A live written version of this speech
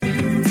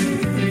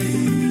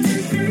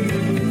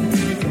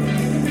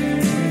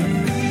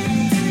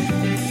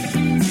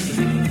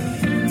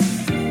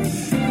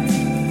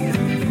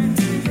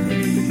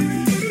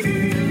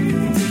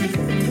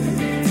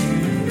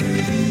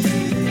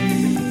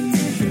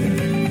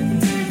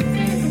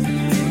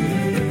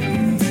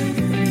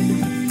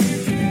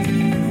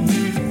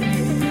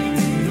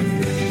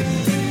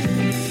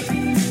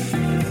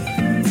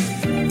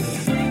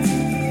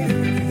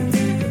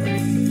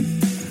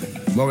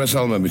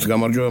მოგესალმებით,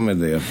 გამარჯობა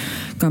მედეა.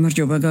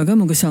 გამარჯობა გაგა,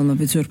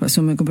 მოგესალმებით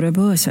ზურფასო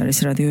მეგობრებო, ეს არის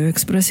რადიო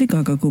ექსპრესი,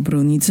 გაგა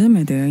გუბრუნიძე,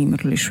 მედეა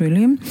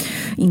იმერლიშვილი,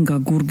 ინგა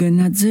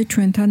გურგენაძე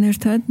ჩვენთან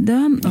ერთად და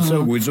ისე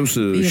გვიწევს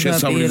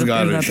შესავლის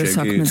გარეშე,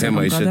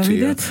 თემა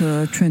ისეთია.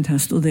 ჩვენთან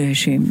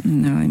სტუდიაში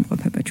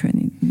იმყოფება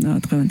ჩვენი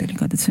დღევანდელი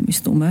გადაცემის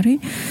სტუმარი,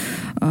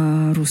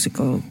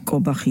 რუსიკო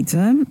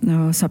კობახიძე,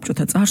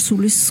 საბჭოთა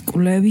წარსულის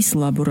კვლევის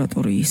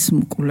ლაბორატორიის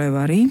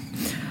მკვლევარი.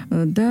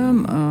 და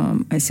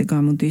ესე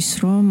გამოდის,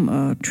 რომ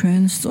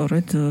ჩვენ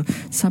სწორედ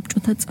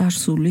საბჭოთა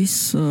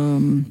წარსულის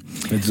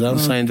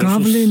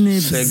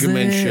გავლენებზე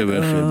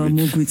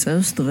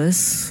მოგვიწევს დღეს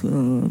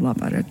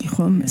ლაპარაკი,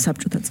 ხომ?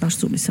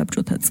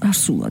 საბჭოთა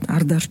წარსულად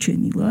არ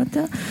დარჩენილა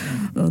და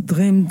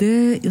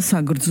დღემდე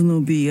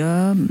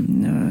საგრძნობია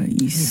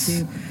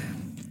ის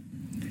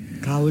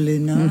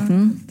გავლენა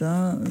და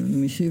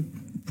მისი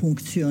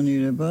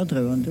ფუნქციონირება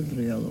დღევანდელ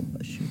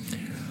რეალობაში.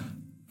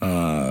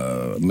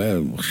 მე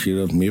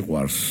ხშირად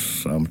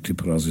მიყვარს ამთი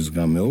ფრაზის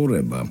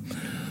გამეორება.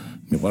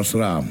 მიყვარს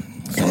რა?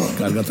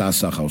 კარგად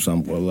ასახავს ამ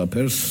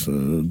ყველაფერს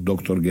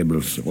დოქტორ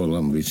გებელს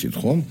ყველამ ვიცით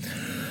ხომ?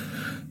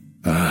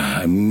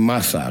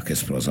 მას აქვს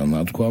ეს ფრაზა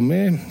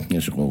ნათქვამი,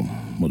 ეს იყო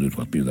მოდი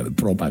ვთქვათ პირდაპირ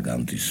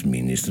პროპაგანდის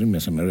მინისტრი,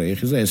 მესამე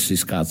ეხიზა ეს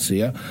ის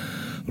კაცია,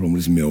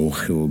 რომლის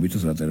მეოხეობით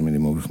რა ტერმინი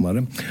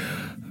მოგიხმარე.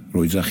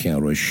 როიძახიან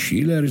რომ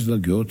შილერის და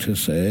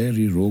გიოთეს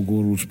ერი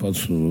როგორ უცბად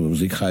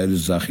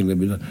ზიქაელის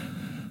ზახილები და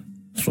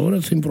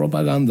სწორედ იმ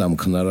პროპაგანდამ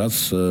ქნარაც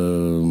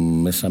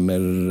მესამე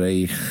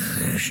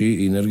რეიხში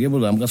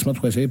ინერგებოდა ამ კაცმა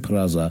თქვა ესე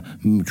ფრაზა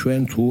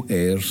ჩვენ თუ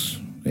ერს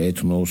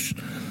ეთნოს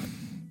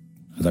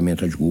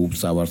ადამიანთა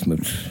ჯგუფს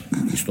ავართმებთ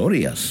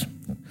ისტორიას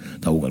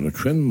და უყურებთ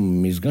ჩვენ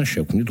მისგან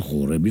შევქმნით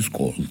ღორების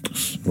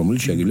კოლტს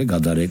რომელიც შეგიძლია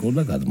გადარეკო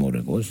და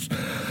გადმორეკოს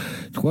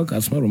თქვა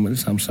კაცმა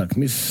რომელიც ამ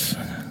საქმის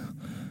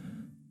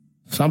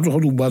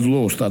სამწუხაროდ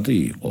უბადლო ოსტატი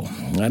იყო.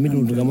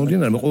 ამიტომ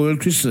გამომდინარე, მე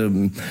ყოველთვის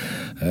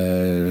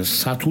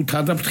სათუთა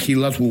და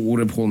ფრთხილად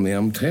უყურებ ხოლმე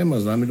ამ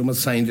თემას და ამიტომაც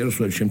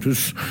საინტერესოა ჩემთვის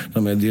და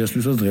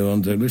მედიასთვისაც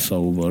დღევანდელი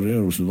საუბარია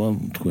რუსუდან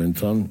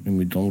თქვენთან,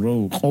 იმიტომ რომ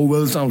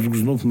ყოველ წამს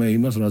გრძნობ მე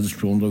იმას, რაზეც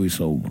ჩვენ უნდა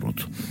ვისაუბროთ.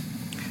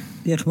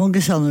 დიახ,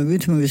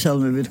 მოგესალმებით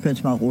თქვენს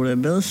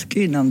მაყურებელს.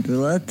 კი,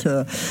 ნამდვილად,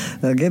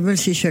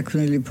 გებელსის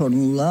შექმნილი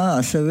ფორმულა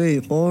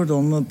ასევე იყო,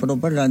 რომ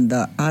პროპაგანდა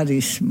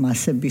არის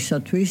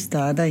მასებისათვის და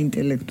არა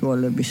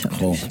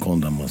ინტელექტუალებისათვის. ხო,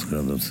 კონდა მას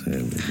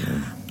გადაცემები.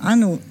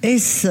 ანუ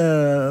ეს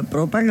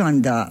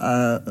პროპაგანდა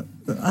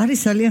არის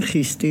ძალიან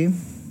ხისტი,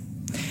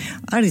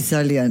 არის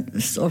ძალიან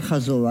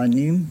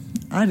სწორხაზოვანი,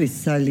 არის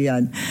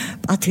ძალიან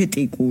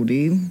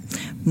პათეტიკური,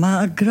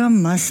 მაგრამ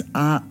მას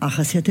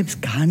ახასიათებს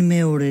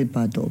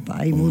განმეორებადობა.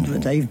 აი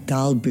მუდმივად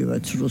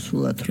დალბივად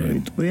რუსულად რო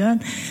იტყვიან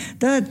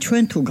და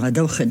ჩვენ თუ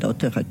გადავხედავთ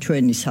ახლა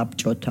ჩვენი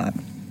საბჭოთა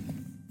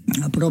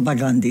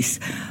პროპაგანდის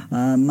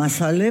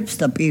მასალებს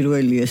და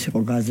პირველი ეს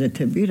იყო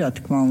გაზეთები, რა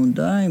თქმა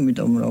უნდა,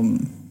 იმიტომ რომ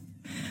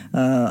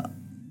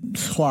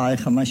სხვა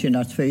ახლა მაშინ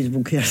არც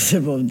Facebook-ი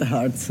არსებობდა,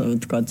 არც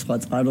ვთქვათ სხვა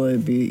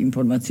წყაროები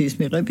ინფორმაციის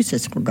მიღების,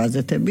 ეს იყო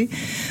გაზეთები,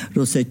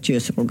 რუსეთში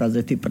ეს იყო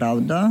გაზეთი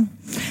პრავდა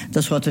და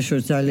სხვათა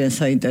შორის ძალიან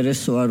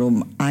საინტერესოა, რომ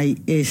აი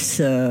ეს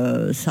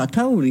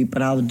სათაური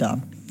პრავდა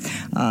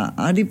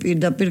არის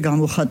პირდაპირ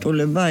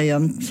გამოხატულება აი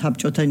ამ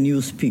საბჭოთა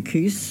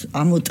ნიუსპიქის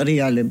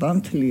ამოტრიალება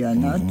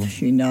მთლიანად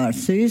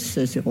შინაარსის,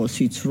 ეს იყო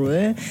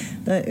სიცრუე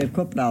და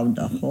ერქვა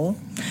პრავდა, ხო?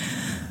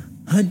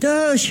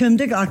 და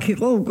შემდეგ აქ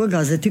იყო უკვე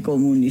გაზეთი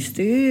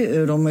კომუნისტი,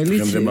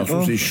 რომელიც იყო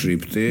შემდგომ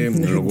შრიფტი,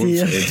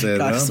 როგორც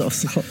ეწერა.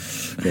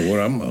 როგორ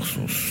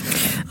ამახსოვს.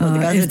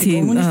 გაზეთი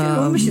კომუნისტი,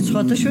 რომელშიც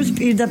სხვათა შორის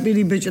პირდაპირ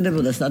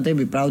იბეჭდებოდა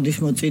სტატიები პრავდის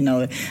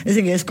მოწინავე. ესე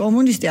იგი ეს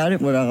კომუნისტი არ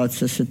იყო რაღაც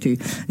ესეთი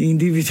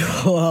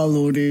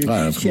ინდივიდუალური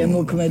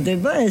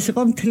შემოქმედება, ეს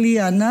იყო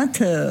მთლიანად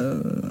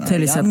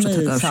მთელი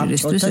საბჭოთა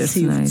კავშირისთვის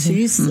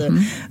ერთნაირი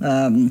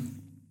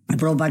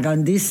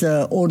პროპაგანდის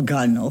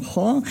ორგანო,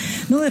 ხო?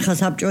 ნუ ეხლა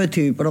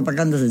საბჭოეთი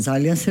პროპაგანდაზე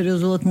ძალიან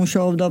სერიოზულად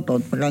მუშაობდა,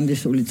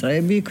 პროპაგანდისტული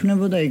წრეები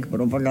იქნებოდა, იქ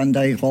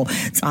პროპაგანდა იყო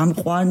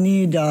წამყვანი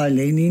და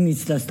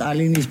ლენინის და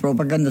სტალინის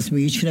პროპაგანდას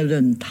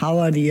მიიჩნევდნენ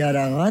მთავარია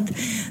რაღაც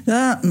და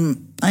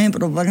აი ამ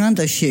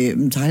პროპაგანდაში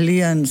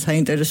ძალიან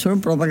საინტერესო რომ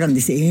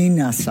პროპაგანდის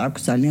ენას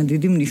აქვს ძალიან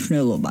დიდი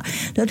მნიშვნელობა.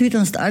 და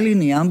თვითონ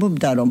სტალინი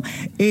ამბობდა რომ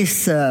ეს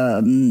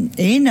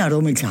ენა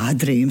რომელიც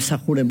ადრე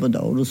იმსახურებოდა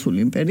რუსული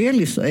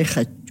იმპერიალიზმს,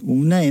 ეხლა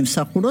უნდა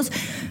ემსახუროს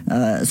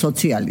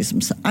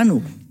სოციალიზმს. ანუ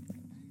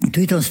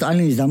თვითონ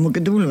სტალინის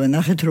დამოკიდებულება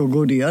ნახეთ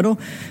როგორია, რომ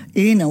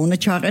ენა უნდა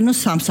ჩააყენოს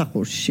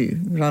სამსახურში,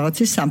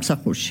 რაღაცის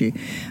სამსახურში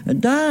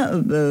და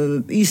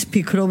ის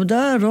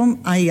ფიქრობდა, რომ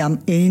აი ამ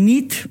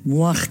ენით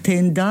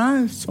მოახდენდა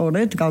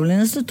სწორედ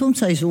გავლენას და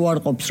თუმცა ის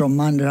უარყოფს, რომ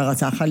მან რაღაც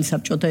ახალი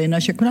საბჭოთა ენა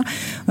შექმნა.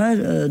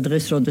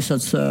 დღეს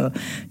როდესაც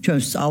ჩვენ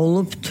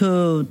ვსწავლობთ,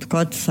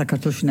 თქვათ,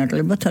 საქართველოში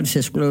ნაკლებად არის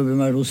ეს კვლევები,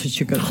 მაგრამ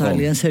რუსეთში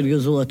ძალიან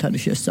სერიოზულად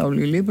არის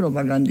შესწავლილი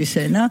პროპაგანდის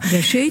ენა. და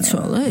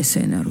შეიცვალა ეს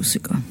ენა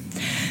რუსიკო.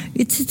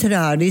 იცით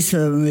რა არის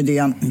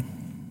მედია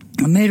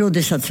მე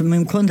როდესაც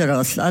მე მქონდა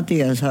რაღაც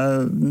სტატია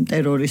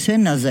ტერორის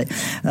ენაზე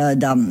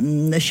და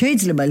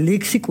შეიძლება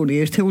ლექსიკური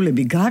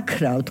ერთეულები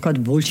გაქრა, ვთქვათ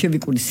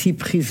ბოლშევიკური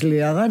სიფხიზლე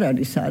აღარ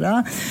არის არა,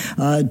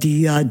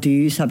 დიადი,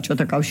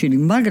 საბჭოთა კავშირი,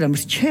 მაგრამ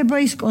რჩება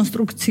ის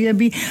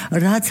კონსტრუქციები,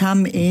 რაც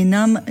ამ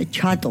ენამ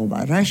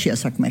ჩატოვა. რაშია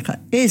საქმე ხა?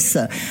 ეს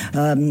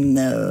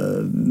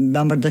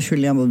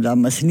ბამბარდაშვილი ამბობდა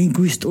ამას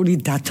ლინგვისტური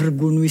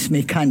დათრგუნვის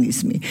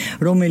მექანიზმი,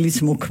 რომელიც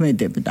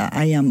მოქმედებდა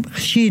აი ამ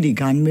ხშირი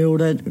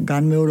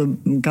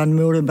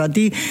განმეორებადობა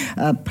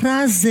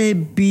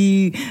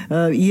ფრაზები,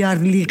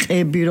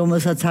 იარლიყები,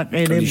 რომელსაც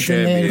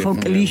აყერებდნენ, ხო,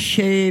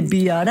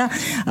 კლიშეები, არა,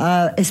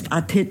 ეს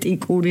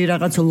პათეტიკური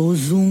რაღაც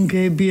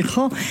ლოზუნგები,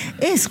 ხო,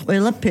 ეს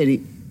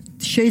ყველაფერი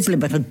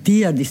შეიძლება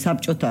დიადი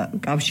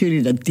საბჭოთა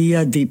კავშირი და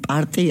დიადი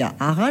პარტია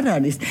აღარ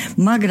არის,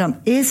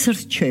 მაგრამ ეს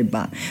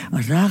რჩება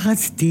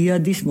რაღაც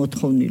დიადის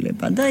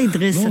მოთხოვნილება და აი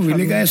დღეს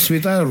ვილიკაია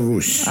სვიტა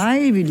რუს.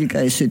 აი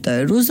ვილიკაია სვიტა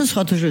რუს და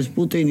სხვათა შორის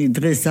პუტინი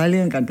დღეს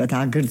ძალიან კარგად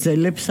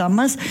აგრძელებს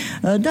ამას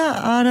და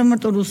არა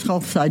მარტო რუს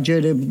ხალხს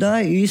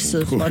აჯერებდა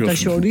ის სხვათა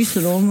შორის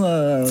რომ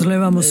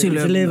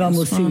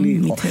ძლევამოსილი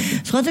იყო.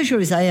 სხვათა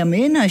შორის აი ამ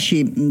ენაში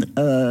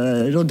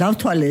რომ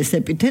დავთვალე ეს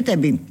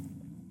ეპითეტები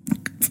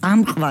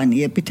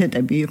წამყვანი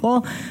ეპითეტები იყო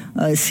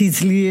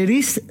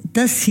სიძლიერის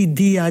და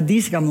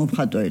სიდიადის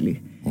გამომხატველი.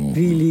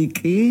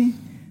 ვილიკი,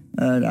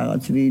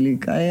 რაღაც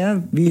ვილიკაია,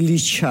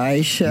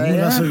 ვილიჩაიშა,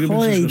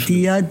 ხო,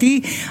 დიადი,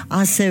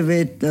 ასევე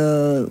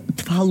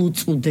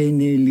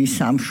თვალუწვდენელი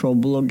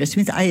სამშობლო,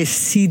 გესმით, აი ეს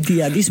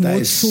სიდიადის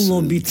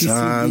მოცულობითი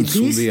სიდიადის.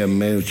 ცუდია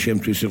მე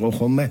ჩემთვის იყო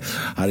ხოლმე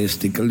არის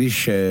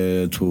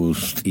клише თუ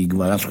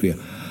სტიგმა, რაც ქვია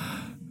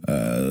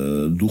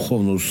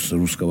духовность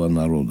русского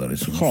народа,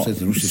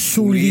 русский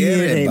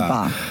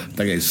сулიერება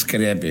და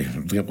скрепи,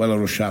 ყველა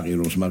რო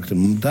შაყიროს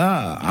მაგრამ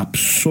და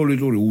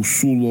აბსოლუტური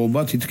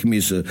უსულობა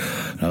თითქმის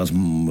რაღაც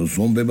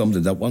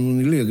ზომბებამდე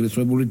დაყვანილი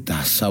ეგრეთვებული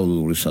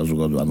დასავლური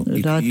საზოგადო, ანუ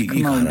იქ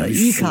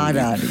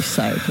არ არის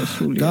საერთო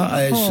სულიერი.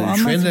 და ეს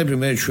ჩვენები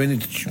მე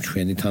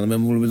ჩვენი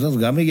თანამემამულებიდან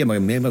გამიგია,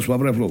 მაგრამ მე მას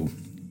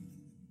ვაბრალებ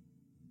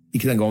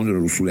იქიდან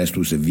გავუნდა რუსული ეს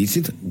თუ ისე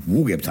ვიცით,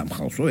 ვუგებთ ამ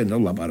ხალხს, ენა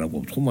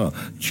ლაპარაკობთ, ხომ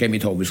ჩემი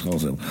თაობის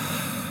ხალხზე.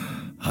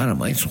 არა,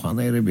 მაინც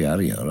სხვანაირები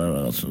არიან რა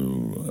რაღაც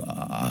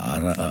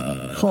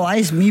ხო, აი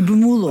ეს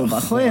მიბმულობა,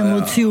 ხო,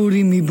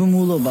 ემოციური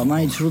მიბმულობა,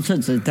 მაინც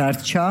რუსეთზე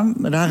დარჩა,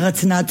 რაღაც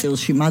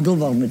ნაწილში,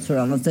 მადლობა უმეც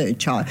რაღაც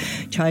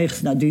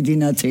ჩაიხსნა დიდი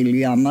ნაწილი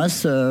ამას.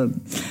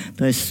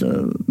 დღეს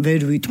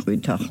ვერ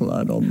ვიტყვით ახლა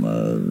რომ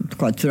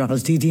ვთქვათ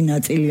რაღაც დიდი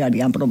ნაწილი არის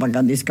ამ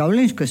პროპაგანდის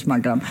გავლენისთვის,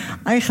 მაგრამ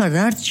აი ხა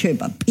რა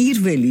რჩება,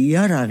 პირველი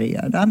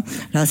იარაღია რა,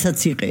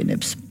 რასაც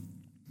იყენებს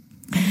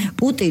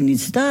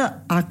პუტინიც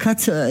და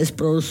აქაც ეს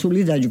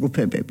პრორუსული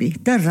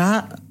დაჯგუფებები და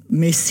რა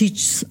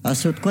მესიჯს,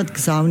 ასე ვთქვათ,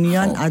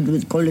 გზავნიან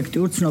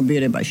კოლექტიურ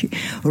ცნობიერებაში.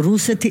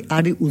 რუსეთი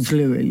არის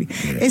უძლეველი.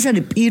 ეს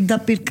არის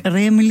პირდაპირ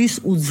კრემლის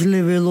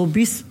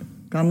უძლეველობის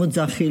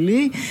გამოძახილი,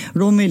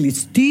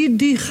 რომელიც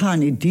დიდი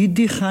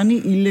ხანი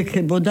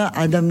ილექებოდა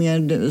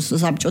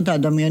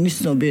საბჭოთა ადამიანის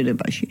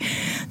ცნობიერებაში.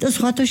 და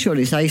სხვათა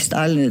შორის აი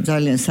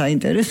ძალიან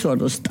საინტერესოა,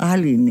 რომ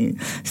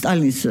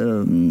სტალინის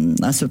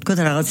ასე ვთქვათ,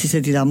 რაღაც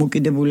ისეთი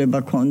დამოკიდებულება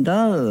ჰქონდა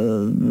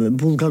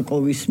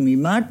ბულგაკოვის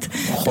მიმართ.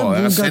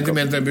 ხო,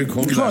 სენტიმენტები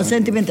ჰქონდა. ხო,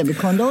 სენტიმენტები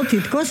ჰქონდა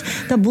თითქოს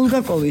და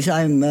ბულგაკოვის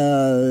აი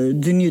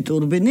დნი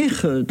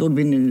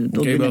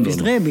ტურბინების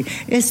დღეები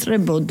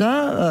ესწრებოდა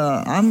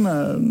ამ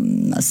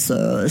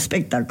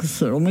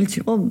სპექტაკლს,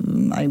 რომელიც იყო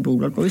აი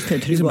ბულგაკოვის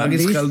თეთრი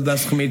გვარდის. მაგის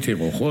ხელდასხმით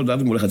იყო, ხო?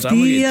 დადგმული ხა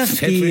წამოიდგა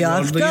თეთრი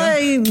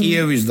გვარდია,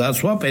 კიევის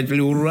დაცვა,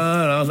 პეტლიურა,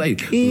 რაღაც აი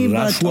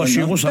რაშუაში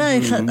იყო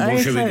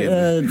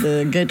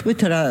ბოლშევიკები. გეტყვით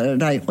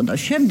რა იყო და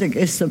შემდეგ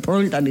ეს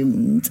პროლეტარი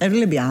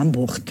წერილები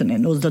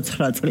ამბოხდნენ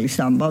 29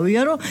 წლის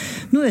ამბავია, რომ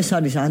ნუ ეს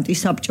არის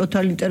ანტისაბჭოთა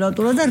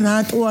ლიტერატურა და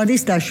რატო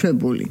არის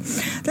დაშვებული.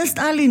 და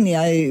სტალინი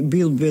აი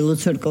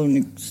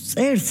ბელოცერკოვნიკს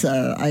წერს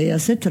აი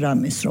ასეთ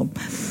რამეს, რომ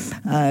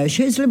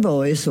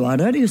შეიძლება ეს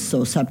არ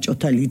არისო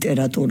საბჭოთა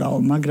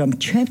ლიტერატურაო,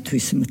 მაგრამ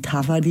ჩემთვის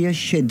მთავარია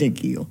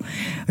შედეგიო.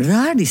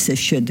 რა არის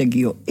ეს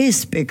შედეგიო?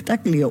 ეს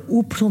სპექტაკლია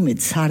უფრო მეტ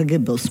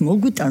სარგებელს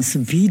მოგვიტანს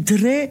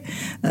ვიდრე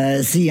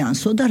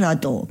ზიანსო და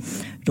რატო?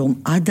 რომ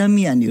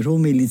ადამიანი,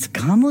 რომელიც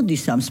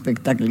გამოდის ამ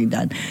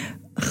სპექტაკლიდან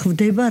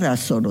ხვდება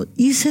რასო, რომ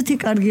ისეთი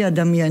კარგი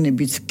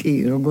ადამიანებიც კი,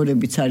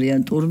 როგორებიც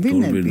არიან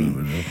ტურბინები,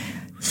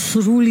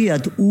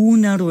 სრულიად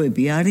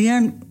უუნაროები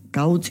არიან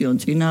გაუწიონ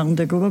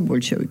წინააღმდეგობა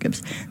ბოლშევიკებს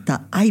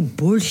და აი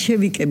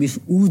ბოლშევიკების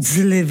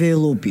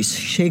უძლეველობის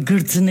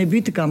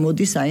შეგრძნებით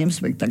გამოდის აი ამ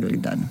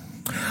სპექტაკლიდან.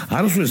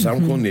 არასდროს არ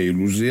მქონია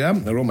ილუზია,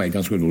 რომ აი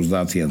განსხვავებით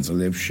 30-იან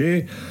წლებში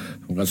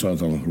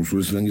გასავთ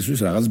რუსული სლენგისთვის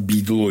რაღაც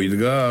ბიდლო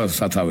იდგა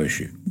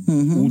სათავეში.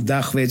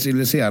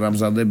 უდახვეწილესი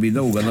არამზადები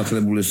და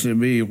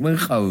უგანახლებულესები იყვნენ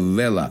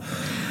ყველა.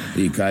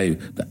 იქ აი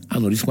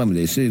ანუ რისკმამდა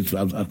ესე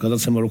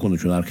გადაცემა რო ქონდა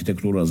ჩვენ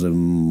არქიტექტურაზე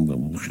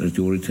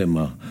ერთი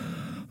თემა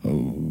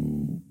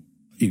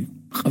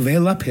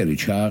ყველაფერი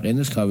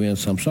ჩააყენეს თავიანთ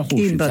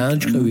სამსახურში,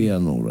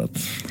 თანჭყევიანურად.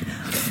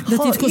 და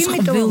თითქოს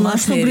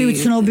მასობრივი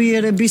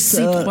ცნობიერების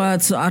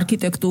სიტყვაც,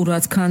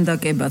 არქიტექტურაც,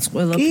 ქანდაკებაც,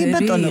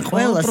 ყველაფერი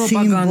ყველა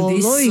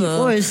სიმბოლო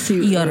იყო ეს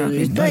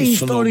და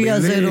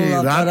ისტორიაზე რო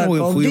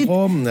ლაპარაკობდით. იყო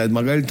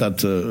მაგალითად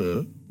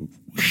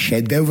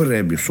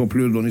შედევრები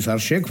სოფლიო დონის არ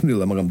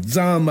შექმნილა, მაგრამ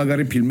ძალიან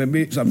მაგარი ფილმები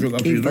საბჭოთა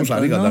კავშირის დროს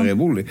არის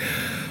გადაღებული.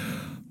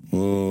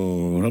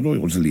 რატო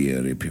იყო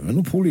ძლიერი ფილმი?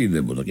 ფული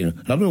იდებოდა.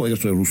 რატო იყო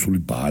ეს რუსული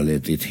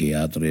ბალეტი,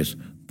 თეატრის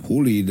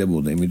ფული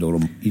იდებოდა, იმიტომ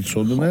რომ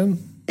იცოდნენ.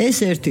 ეს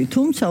ერთი,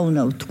 თუმცა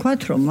უნდა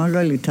ვთქვათ, რომ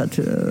მაგალითად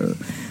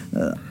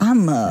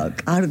ამ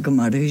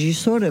კარგმა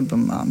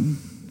რეჟისორებმა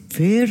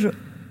ვერ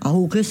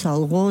აუღეს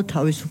ალღო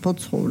თავისუფალ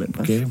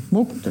ცხოვრებას.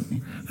 მოკვდნენ.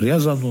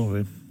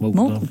 რიაზანოვი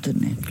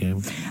მოკვდნენ.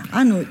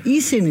 ანუ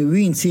ისინი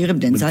ვინც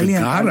იღებდნენ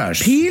ძალიან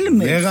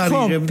ფილმებს,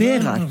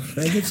 ვეღარ.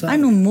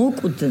 ანუ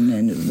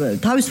მოკვდნენ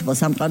თავისუფალ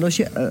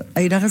სამყაროში,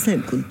 აი რაღაცა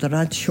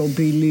რაც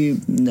შობილი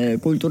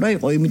კულტურა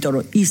იყო, იმიტომ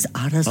რომ ის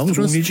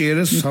არასდროს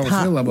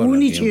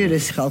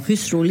უნიჭიერეს ხალხის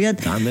სრულიად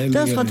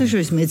და სხვათა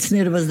შორის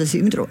მეცნიერებას და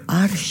იმიტომ რომ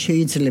არ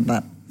შეიძლება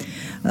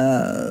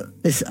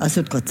ეს ასე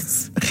ვთქვათ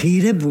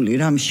ღირებული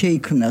რამ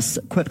შეიქმნას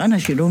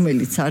ქვეყანაში,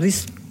 რომელიც არის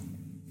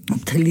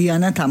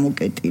მთლიანად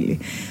ამოკეტილი,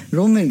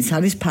 რომელიც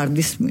არის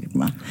ფარდის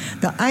მიღმა.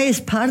 და აი ეს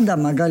ფარდა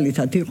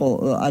მაგალითად იყო,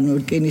 ანუ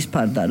რკინის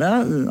ფარდა რა,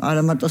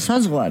 არა მარტო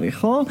საზღვარი,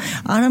 ხო?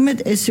 არამედ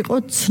ეს იყო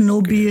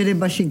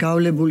ცნობიერებაში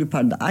გავლებული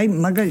ფარდა. აი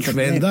მაგალითად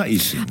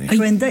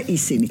ჩვენ და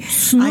ისინი.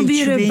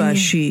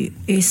 ცნობიერებაში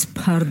ეს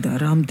ფარდა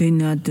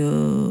რამდენად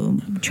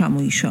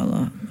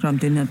ჩამოიშალა,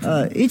 რამდენად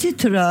იცით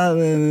რა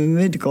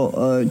მედიკო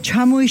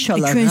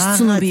ჩამოიშალა ჩვენს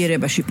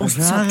ცნობიერებაში,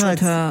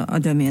 პოსტსაბჭოთა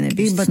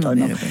ადამიანების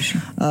ცნობიერებაში.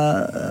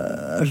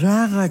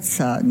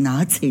 რაღაცა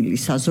ნაწილი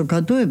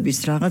საზოგადოების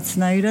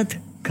რაღაცნაირად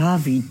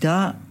გავიდა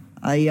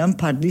აი ამ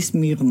ფარდის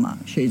მიღმა,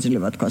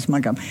 შეიძლება თქვას,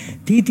 მაგრამ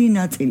დიდი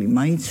ნაწილი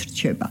მაინც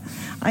რჩება.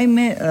 აი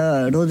მე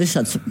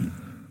როდესაც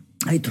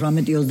აი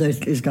 18-21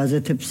 წლის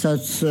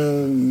გაზეთებსაც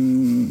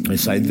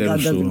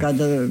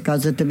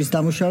გაზეთების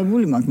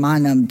დამუშავებული მაქვს,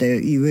 მანამდე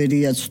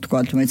ივერიაც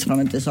ვთქვათ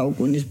 19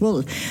 საუკუნის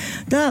ბოლოს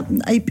და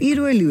აი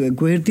პირველივე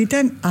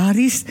გვერდიდან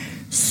არის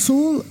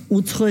სულ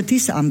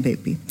უცხოეთის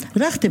ამბები.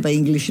 რა ხდება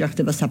ინგლისში, რა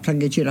ხდება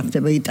საფრანგეთში, რა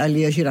ხდება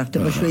იტალიაში, რა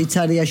ხდება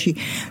შვეიცარიაში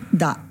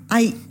და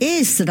აი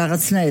ეს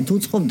რაღაცნაირად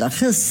უწყობდა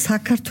ხელს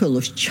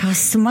საქართველოს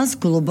ჩასმას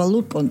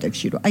გლობალურ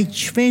კონტექსტში, რომ აი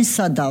ჩვენ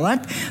სადა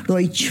ვართ, რომ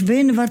აი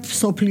ჩვენ ვართ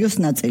სოფლიოს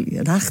ნაწილი.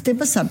 რა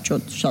ხდება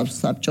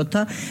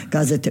საბჭოთა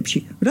გაზეთებში.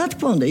 რა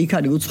თქმა უნდა, იქ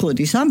არის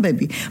უცხოეთის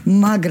ამბები,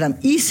 მაგრამ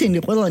ისინი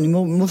ყველანი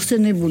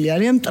მოხსენებული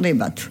არიან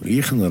მტრებად.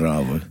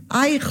 იხნრავე.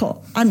 აი ხო,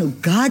 ანუ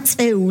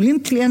გაწეული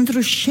მთლიანად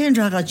რომ შენ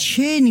რაღაც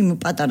შენი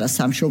პატარა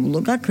სამშობლო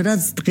გაქვს,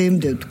 რაც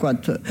დღემდე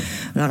ვთქვათ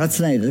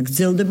რაღაცნაირად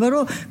გრძელდება,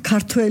 რომ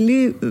ქართველი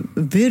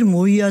ვერ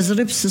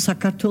მოიაზრებს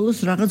საქართველოს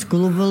რაღაც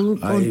გლობალურ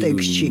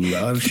კონტექსტში.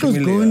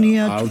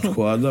 არ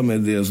თქვა და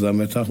მედიას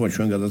დამეთახმა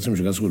ჩვენ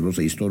გადაცემაში გასაგებია,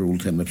 როცა ისტორიულ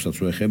თემებსაც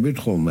ვეხებით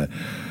ხოლმე.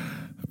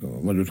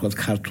 მაგრამ ვთქვათ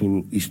ქართულ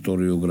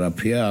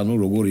ისტორიოგრაფია, ანუ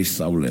როგორ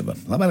ისწავლება.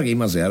 ლაპარაკი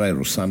იმაზე არ არის,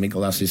 რომ 3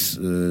 კლასის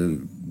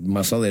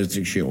მასალა ერთ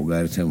წიგნში იყო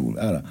გაერთიანებული.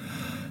 არა.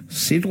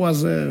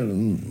 სიტყვაზე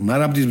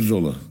მარაბდის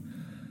ბრძოლა.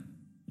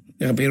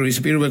 ეხა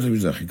პირველად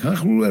ვიზახი.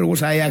 განხლულია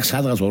როგორც აი აქ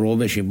სადღაც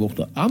ორობეში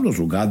მოხდა. ამ დროს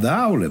რომ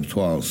გადაავლებ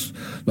თვალს,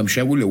 მაგრამ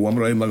შეგვიძლია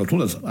უამრავი მაგრამ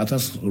თუნდაც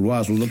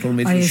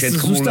 1832 წლის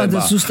შეთქმულება.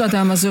 ზუსტად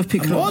ამაზე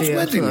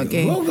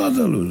ვფიქრობდი.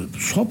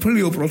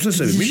 სოფლიო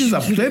პროცესები მიდის და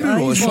ხვდები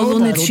რომ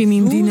პოლონეთში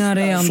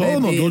მიმდინარე ამბები.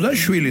 სოლომონ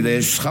დოდაშვილი და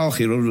ეს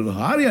ხალხი რომ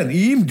არიან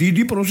იმ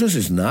დიდი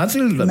პროცესის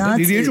ნაწილი და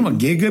დიდი ეჯობა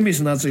გეგმის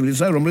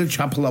ნაწილისა, რომელიც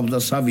ჩაფლავდა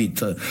სავით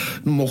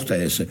მოხდა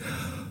ესე.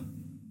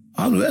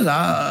 ანუ ეს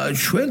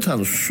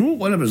ჩვენთან სულ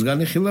ყველაფერს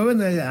განიხილავენ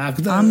აქ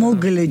და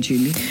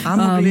ამოგლეჯილი.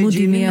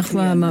 მოდი მე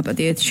ახლა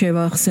მაპატიეთ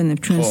შევახსენებ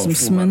ჩვენს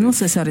მსმენელს,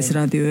 ეს არის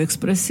რადიო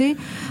ექსპრესი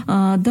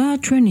და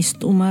ჩვენი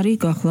სტუმარი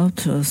გახლავთ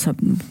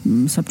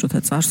საბჭოთა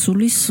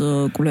წარსულის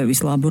კვლევის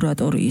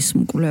ლაბორატორიის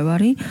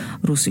მკვლევარი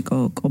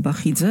რუსიკო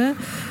კობახიძე,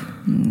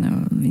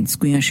 ვინც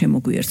გვიან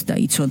შემოგვიერთდა და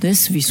იცოდეს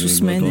ვის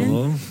უსმენენ.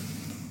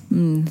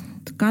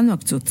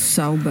 განვაგრძოთ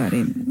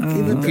საუბარი.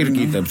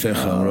 კირკიტებს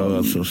ახლა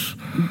რაღაცას.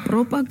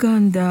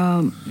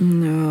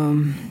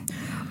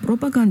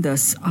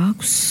 პროპაგანდას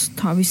აქვს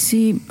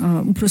თავისი,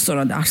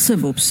 უბრალოდ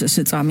არსებობს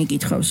ესე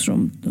წამიკითხავს, რომ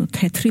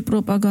თეთრი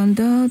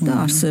პროპაგანდა და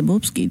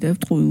არსებობს კიდევ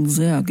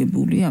ტყუილზე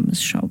აგებული ამას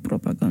შავ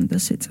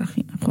პროპაგანდას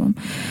ეძახიან, ხო?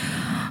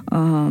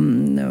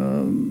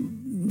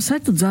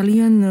 საერთოდ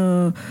ძალიან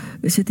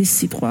ესეთი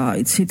სიტყვა,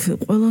 იცით,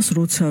 ყველას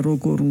როცა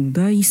როგორ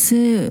უნდა,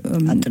 ისე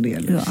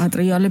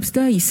ატრიალებს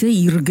და ისე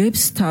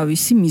ირგებს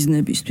თავისი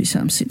მიზნებისთვის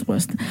ამ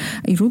სიტყვას.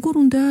 აი, როგორ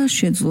უნდა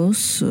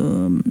შეძლოს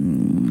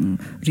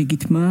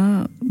რიგითმა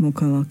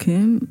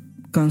მოქალაქემ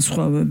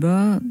განსხვავება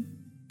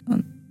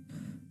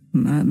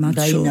მათ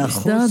შორის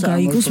და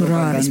გაიგოს რა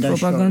არის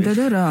პროპაგანდა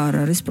და რა არ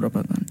არის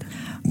პროპაგანდა.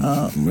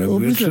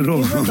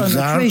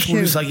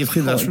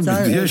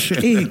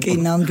 კი,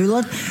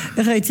 ნამდვილად.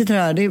 ეხლა იცით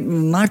რა არის,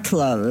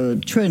 მართლა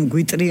ჩვენ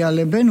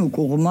გვიტრიალებენ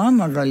უკუღმა,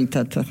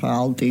 მაგალითად ხა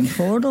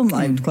ალტინფო, რომ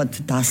აი ვთქვათ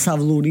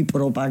დასავლური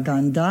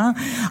პროპაგანდა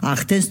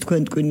ახდენს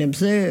თქვენ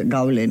ტკვინებზე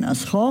გავლენას,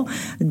 ხო?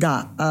 და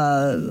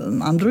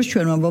ამ დროს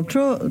ჩვენ ვამბობთ,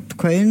 რომ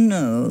თქვენ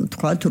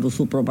ვთქვათ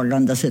რუსულ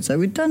პროპაგანდას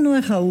ეწევით და ნუ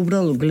ეხლა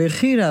უბრალოდ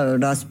გლეხი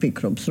რას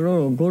ფიქრობს, რომ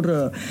როგორ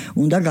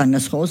უნდა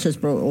განასხვაოს ეს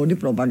ორი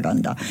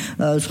პროპაგანდა.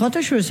 სხვათა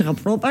შორის ეხლა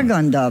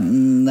პროპაგანდა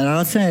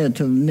რაღაცნაირად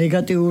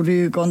ნეგატიური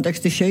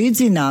კონტექსტი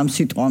შეიძინა ამ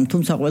სიტყვამ,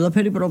 თუმცა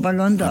ყველაფერი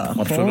პროპაგანდაა,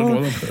 ხო?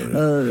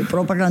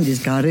 პროპაგანდის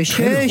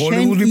გარეშე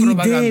შენ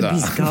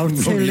იდეების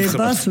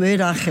გავრცელებას ვერ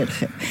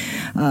ახერხებ.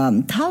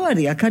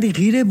 თავარი აქ არის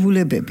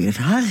ღირებულებები,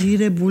 რა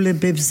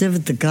ღირებულებებზე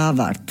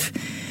ვდგავართ?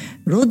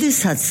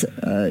 როდესაც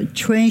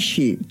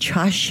ჩვენში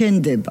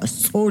ჩაშენდება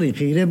სწორი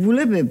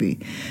ღირებულებები,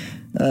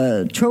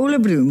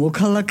 ჩვეულებრივი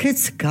მოქალაქეც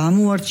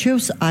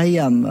გამოარჩევს აი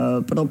ამ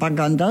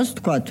პროპაგანდას,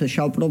 თქვათ,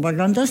 შავ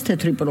პროპაგანდას,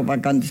 თეთრი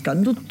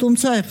პროპაგანდისგან.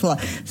 თუმცა ახლა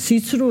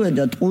სიცრუე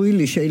და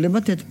ტყუილი შეიძლება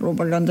თეთრ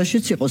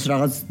პროპაგანდაშიც იყოს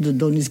რაღაც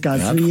დონის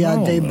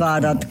გაზვიადება,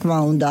 რა თქმა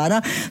უნდა, არა,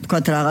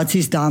 თქვათ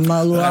რაღაცის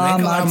დამალვა,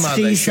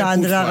 მარცხის ან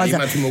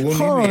რაღაცა.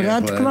 ხო, რა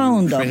თქმა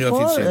უნდა,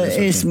 ხო,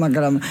 ეს,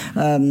 მაგრამ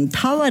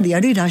თავარი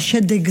არის რა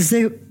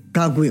შედეგზე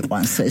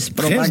გაგვიყვანს ეს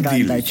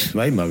პროპაგანდა.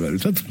 აი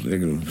მაგალითად,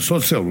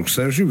 სოციალურ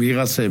ქსელში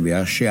ვიღაცები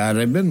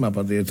შეარებენ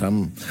მაპატიეთ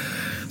ამ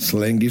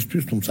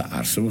სლენგისთვის, თუმცა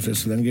არსებობს ეს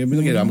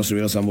სლენგები და ამას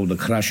ვიღაც ამბობდა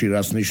ქრაში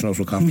რას ნიშნავს,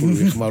 რომ ქართული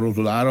ვიხმაროთ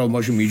და არა,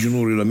 მაშინ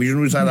მიჯნური და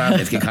მიჯნურის არა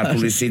არის კი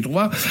ქართული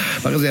სიტყვა,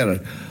 მაგაზე არა.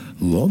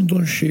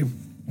 ლონდონში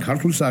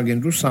ქართული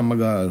სააგენტოს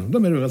და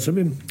მე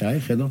ვიღაცები, აი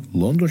ხედავ,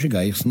 ლონდონში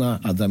გაიხსნა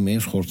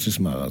ადამიანის ხორცის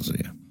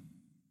მაღაზია.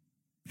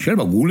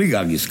 შეიძლება გული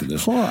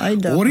გაგისკდეს. ხო, აი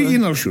და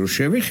ორიგინალში რო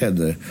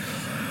შევიხედე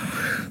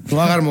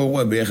აღარ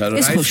მოყვები ახლა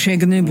ეს ხო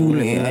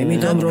შეგნებულია,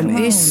 იმიტომ რომ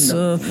ეს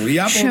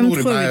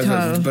იაპონური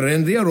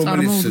ბრენდია,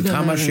 რომელიც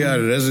თამაში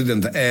არის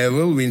Resident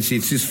Evil, ვინც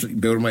იცის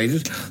ბევრმა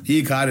იცის,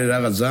 იქ არის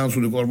რაღაც ძალიან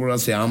ცუდი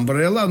კორპორაცია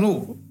Umbrella, ნუ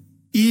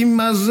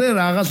იმაზე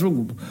რაღაც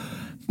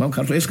მან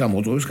ქართულ ეს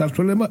გამოტოვეს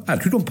ქართველებმა,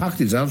 თვითონ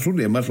ფაქტი ძალიან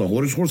ცუდია, მართლა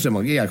ღორის ხორცემა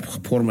კი აქ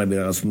ფორმები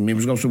რაღაც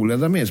მიმსგავსებული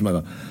ადამიანს,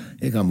 მაგრამ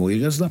ეგ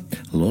გამოიღეს და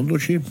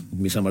ლონდონში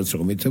მისამართი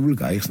კომიტეტული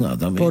გაიხსნა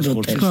ადამიანის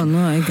ხორცი. ხო, ნუ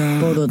აი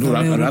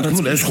რა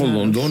თქმა უნდა, ეს ხო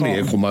ლონდონი,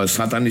 ეგ ხო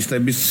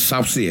სატანისტების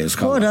სავსეა ეს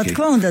ხო, რა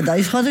თქმა უნდა, და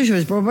ის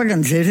ხათაშორის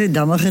პროპაგანდის ერთ-ერთი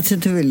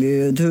დამახასიათებელი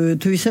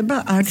თვისება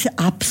არის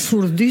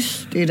აბსურდის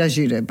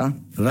ტირაჟირება.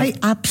 აი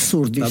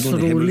აბსურდის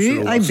სრული,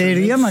 აი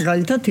ბერია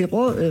მაგალითად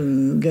იყო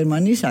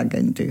გერმანიის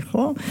აგენტი,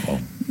 ხო?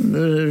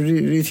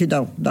 რითი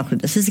დახვდა.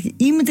 ეს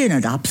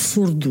იმდენად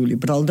აბსურდული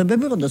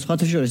ბრალდებები იყო და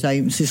სხვათა შორის აი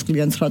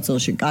სისხლიან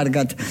ცხრაწელში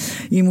კარგად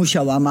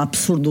იმუშავა ამ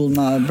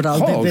აბსურდულმა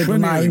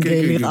ბრალდებებმა,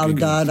 იმდენი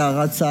ყავდა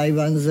რაღაც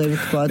აივანზე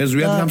ვთქვათ. ეს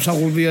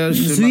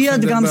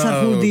ზვიად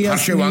გამსახურდია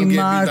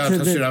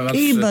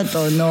კი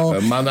ბატონო,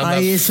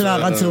 აი ეს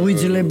რაღაც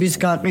ღვიძლების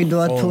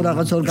გაყიდვა თუ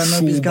რაღაც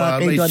ორგანოების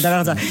გაყიდვა და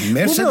რაღაცა.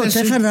 უბრალოდ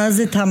ეხლა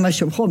რაზე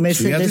თამაშობს, ხო,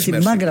 მერსედესი,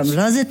 მაგრამ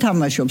რაზე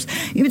თამაშობს?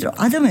 იმიტომ რომ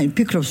ადამიანი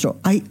ფიქრობს, რომ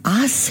აი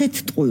ასეთ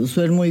ტყუილს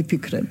ვერ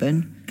მოიფიქრებენ.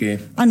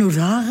 ანუ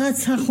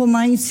რაღაცა ხო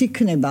მაინც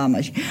იქნება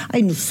ამაში.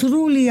 აი ნუ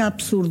სრული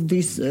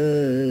აბსურდის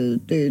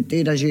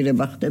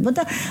ტირაჟირება ხდება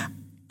და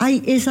აი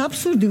ეს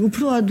აბსურდი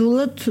უფრო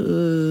ადულად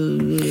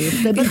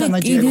ხდება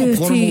თამაშში.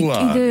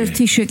 კიდე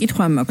ერთი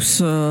შეკითხვა მაქვს,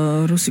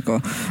 რუსიკო.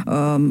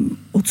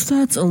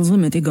 30 წელზე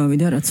მეტი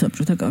გავიდა რაც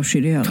საბჭოთა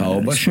კავშირი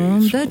აღარ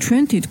და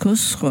ჩვენ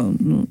თითქოს ხო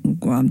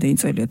ამდენი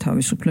წელია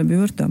თავისუფლები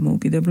ვართ და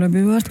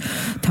მოუკიდებლები ვართ.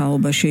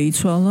 თაობა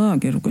შეიცვალა,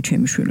 აგერ უკვე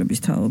ჩემი შვილების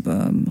თაობა,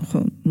 ხო,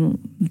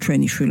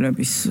 ჩვენი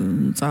შვილების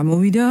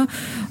წამოვიდა,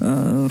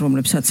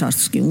 რომლებსაც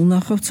არც კი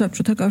უნახავთ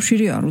საბჭოთა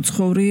კავშირი, არ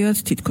უცხოვრიათ,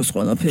 თითქოს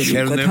ყველაფერი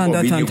უკვე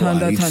თანდათან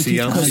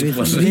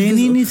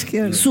ლენინიც კი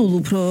არის. სულ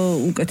უფრო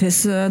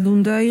უკეთესად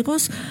უნდა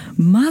იყოს,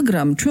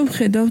 მაგრამ ჩვენ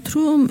ვხედავთ,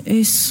 რომ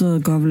ეს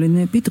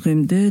გავლენები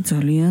დღემდე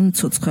ძალიან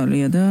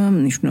ცოცხალია და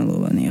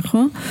მნიშვნელოვანია,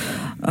 ხო?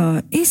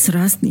 ეს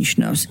რას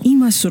ნიშნავს?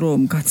 იმას, რომ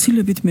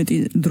გაცილებით მეტი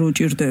დრო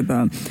ჭირდება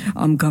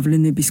ამ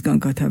გავლენებისგან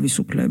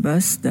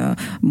გათავისუფლებას და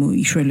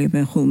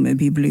მოიშველებენ ხოლმე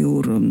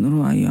ბიბლიურ, რომ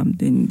აი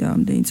ამდენი და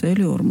ამდენი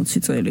წელი, 40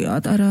 წელი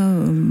ატარა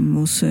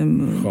მოსემ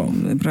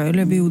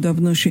ებრაელები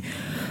უდაბნოში.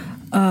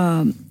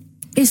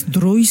 ეს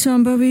დროის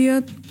ამბავია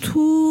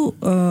თუ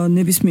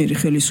ნებისმიერი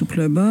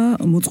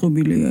ხელისუფლება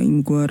მოწყობილია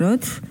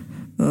იმგვარად,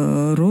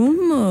 რომ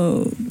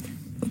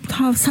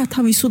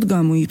სათავისოდ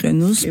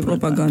გამოიყენოს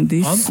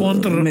პროპაგანდის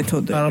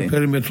მეთოდები.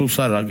 არაფერი მეთოდს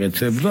არ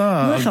აკეთებ და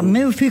ახლა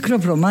მე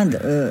ვფიქრობ, რომ მან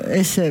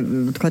ესე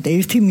ვთქვათ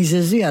ერთი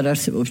მიზეზი არ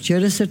არსებობს.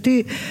 ჯერ ეს ერთი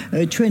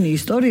ჩვენი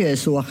ისტორია,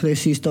 ეს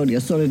უახლესი ისტორია,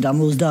 სწორედ ამ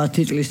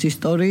 30 წლის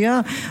ისტორია,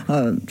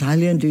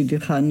 ძალიან დიდი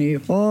ხანი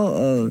იყო,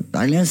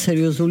 ძალიან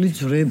სერიოზული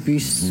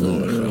ძვრების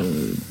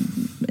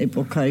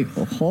ეპოქა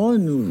იყო, ხო?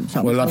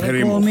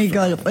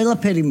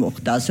 ყველაფერი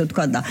მოხდა, ასე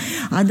ვთქვა და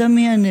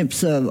ადამიანებს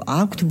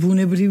აქვთ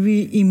ბუნებრივი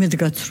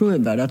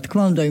იმედგაცრუება, რა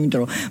თქმა უნდა, იმიტომ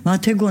რომ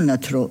მათ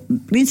ეგონათ, რომ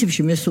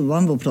პრინციპში მე სულ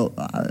ვამბობ, რომ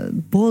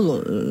ბოლო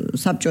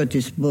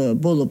საბჭოეთის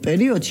ბოლო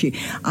პერიოდში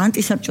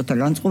ანტისაბჭოთა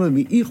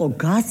განწყობები იყო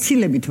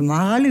გაცილებით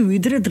მაღალი,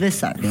 ვიდრე დღეს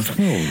არის.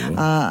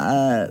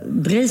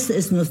 დღეს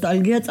ეს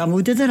ნოსტალგია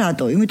წამოვიდა და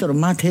რატო? იმიტომ რომ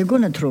მათ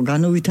ეგონათ, რომ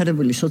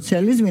განუვითარებელი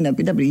სოციალიზმი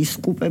პირდაპირ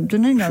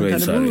ისკუპებდნენ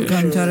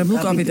განვითარებულ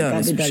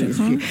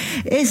კაპიტალიზმში.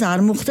 ეს არ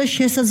მოხდა,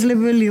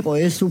 შესაძლებელი იყო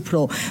ეს უფრო,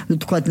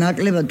 ვთქვათ,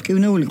 ნაკლებად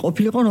მტკივნეული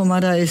ყოფილიყო, რომ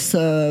არა ეს,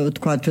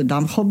 ვთქვათ,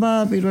 დამხობა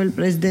პირველი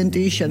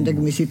პრეზიდენტი, შემდეგ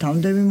მისი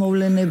თავმდები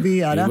მოვლენები,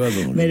 არა,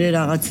 მე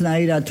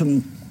რაღაცნაირად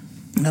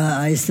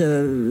ეს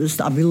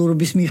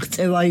სტაბილურობის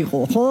მიღწევა იყო,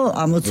 ხო,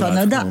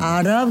 ამოცანა და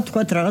არა,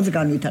 ვთქვათ, რაღაც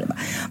განვითარება.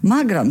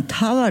 მაგრამ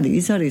თავარი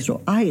ის არის, რომ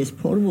აი ეს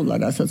ფორმულა,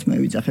 რასაც მე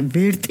ვიძახე,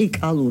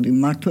 ვერტიკალური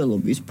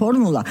მმართველობის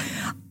ფორმულა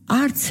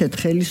არც ერთ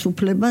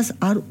ხელისუფლებას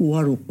არ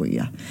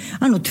უარუყია.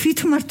 ანუ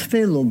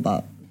თვითმმართველობა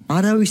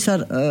არავის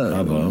არ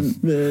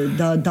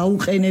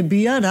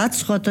დაუყენებია, რაც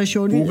სხვათა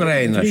შორის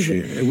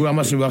უკრაინაში.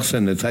 ამას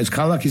ვახსენეთ, აი ეს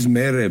ქალაქის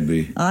მერები,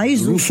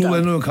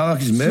 რუსულენოვანი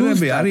ქალაქის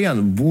მერები არიან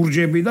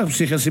ბურჯები და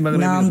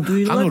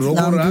ციხესიმაგრეები. ანუ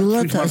როგორ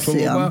აქვს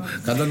თვითმმართველობა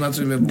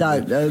გადანაწილებული. და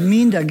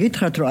მინდა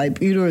გითხრათ, რომ აი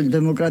პირველ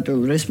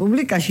დემოკრატიულ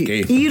რესპუბლიკაში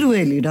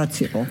პირველი რაც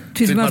იყო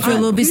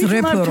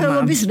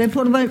თვითმმართველობის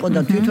რეფორმა იყო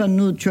და თვითონ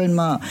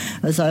ჩვენმა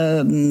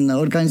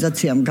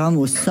ორგანიზაციამ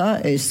გამოსცა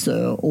ეს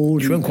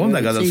ორი ჩვენ ქონდა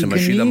გადაცემა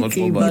შიდა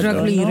მოწყობა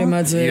და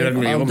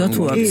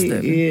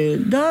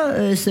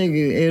ესე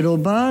იგი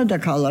ერობა და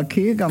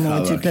ქალაქი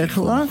გამოვაცით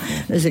ახლა,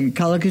 ესე იგი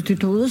ქალაქის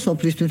თვითმფრინავი და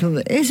სოფლის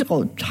თვითმფრინავი. ეს იყო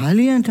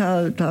ძალიან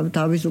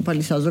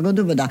თავისუფალი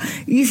საზოგადოება და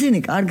ისინი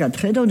კარგად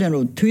ხედავდნენ,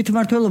 რომ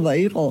თვითმმართველობა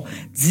იყო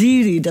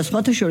ძირი და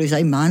სხვათა შორის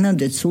აი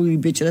მანამდე სულ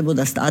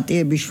იბეჭდებოდა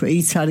სტატიები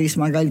შვეიცარიის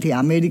მაგალითი,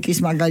 ამერიკის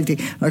მაგალითი,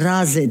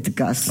 რაზე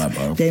დგას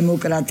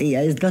დემოკრატია,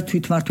 ეს დგას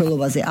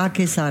თვითმმართველობაზე. აქ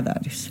ეს არ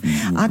არის.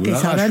 აქ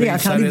ეს არ არის,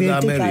 აქ არის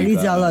ვერტიკალი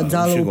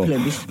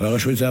ძალაუფლების. რა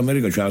შვეიცარია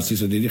ამერიკაში არც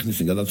ისე დიდი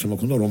ხნის გადაცემა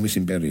ქონდა რომის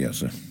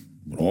იმპერიაზე.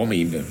 რომი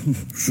იმპერია.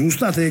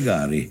 ზუსტად ეგ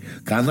არის.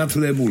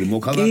 განათლებული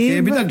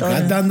მოქალაქეები და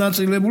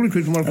გადანაწილებული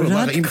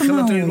თვითმმართველობა. იმ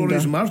ხელა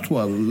ტერიტორიის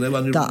მართვა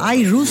ლევანი. და აი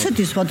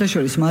რუსეთის სხვათა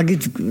შორის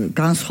მაგით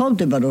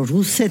განსხვავდება, რომ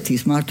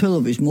რუსეთის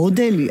მმართველობის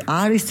მოდელი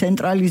არის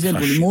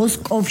ცენტრალიზებული,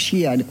 მოსკოვში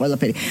არის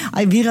ყველაფერი.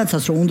 აი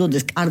ვიღაცას რომ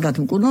უნდადეს კარგად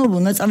მკურნალობა,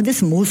 უნდა წავიდეს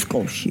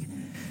მოსკოვში.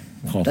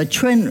 და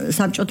ჩვენ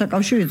საბჭოთა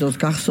კავშირის დროს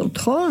გახსოვთ,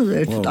 ხო?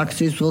 ერთ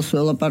ტაქსის ველს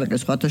ველაპარაკე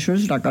სხვათა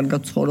შორის რა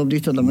კარგად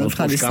ცხოვრობდით და მე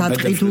ვხარი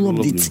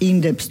სატყიდულობდი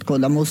წინდებს თქო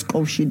და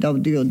მოსკოვში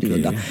დავდიოდიო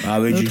და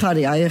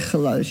ვხარი აი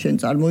ახლა შენ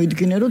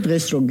წარმოიდგინე რომ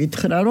დღეს რო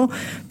გითხრა რომ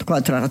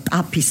თქვათ რა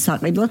ტაფის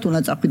საყიდლად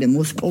უნდა წახვიდე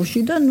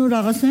მოსკოვში და ნუ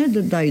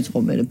რაღაცნაირად დაიწყო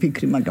მე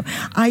ფიქრი, მაგრამ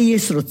აი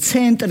ეს რო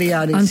ცენტრი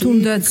არის ან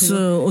თუნდაც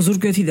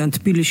ოზურგეთიდან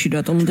თბილისში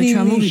რატომ უნდა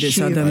ჩამოვიდეს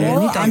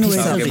ადამიანი ტაფის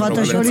საყიდლად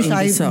სხვათა შორის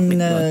აი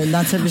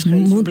ნაცების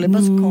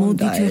ხელისუფლებას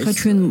ქონდა ეს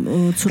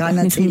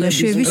ცოტახნით უნდა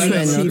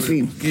შევისვენოთ.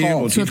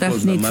 ცოტა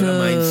ხნით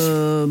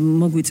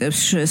მოგვიწევს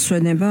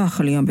შესვენება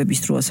ახალი ამბების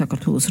დროა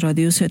საქართველოს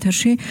რადიოს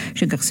ეთერში.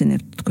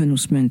 შეგახსენებთ თქვენ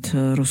უსმენთ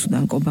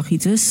რუსუდან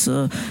კობახიძეს,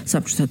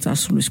 საბჭოთა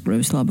წარსულის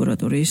კვლევის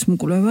ლაბორატორიის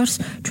მკვლევარს.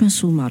 ჩვენ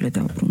სულ მალე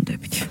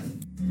დავბრუნდებით.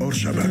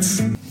 ორშაბათს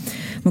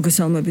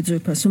მოგესალმებით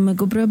ძვირფასო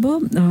მეგობრებო,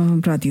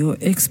 რადიო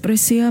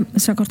ექსპრესია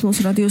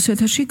საქართველოს რადიოს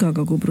ეთერში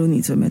გაგა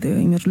გობრონიძე, მედია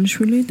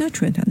იმერლიშვილი და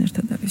ჩვენთან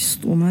ერთად არის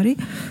სტუმარი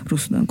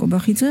რუსუდან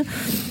კობახიძე,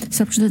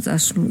 საბჭოთა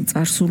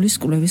წარსულის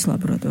კვლევის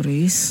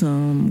ლაბორატორიის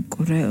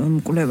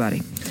მკვლევარი.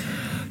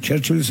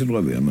 ჩერჩილის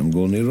სიტყვებია, მე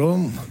მგონი რომ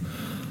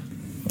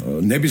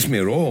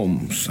ნებისმიერ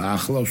ომს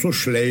ახლავსო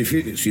შლეიფი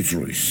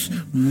სიცრუის.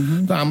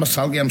 და ამას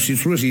ცალკე ამ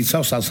სიცრუეს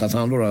იცავს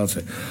სათანადო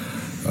რაღაცა.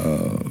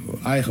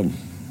 აი ხომ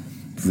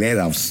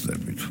ვერ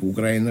ავსწრებით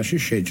უკრაინაში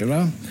შეჭრა,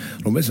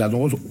 რომელიც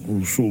ადმოს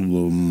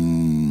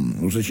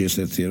რუსეთში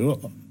ესეთი რომ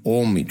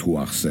ომი თუ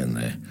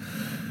ახსენე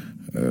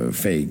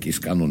ფეიკის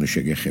კანონი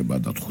შეგეხება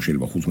და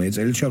შეიძლება 15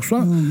 წელი ჩაქვსვა,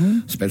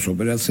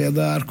 სპეცოპერაცია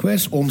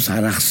დაარქვეს, ომს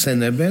არ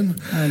ახსენებენ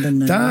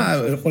და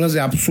ყველაზე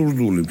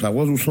აბსურდული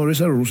თავად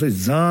უსწორია რომ რუსეთი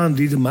ძალიან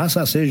დიდ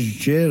მასას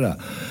ეჯერა,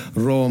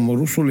 რომ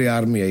რუსული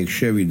არმია იქ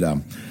შევიდა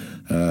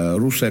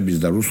რუსების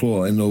და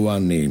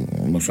რუსულენოვანი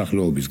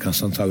მოსახლეობის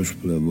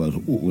განსაცავისებლად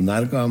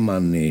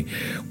ნარკომანი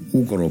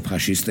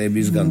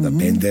უკროფაშისტებისგან და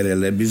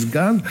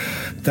ბენდერელებისგან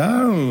და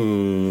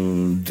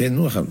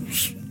ნუ ხა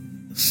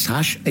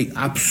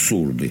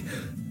აბსურდი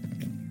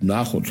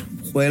ნახოთ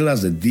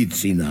ყველაზე დიდ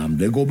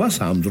წინააღმდეგობას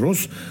ამ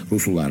დროს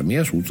რუსულ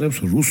არმიას უწევს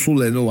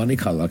რუსულენოვანი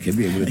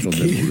ქალაქები ეგრეთ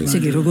წოდებული. ესე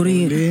იგი როგორი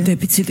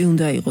დეფიციტი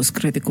უნდა იყოს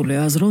კრიტიკული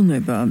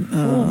აზროვნება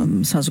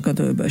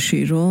საზოგადოებაში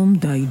რომ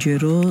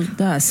დაიჯერო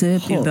და ასე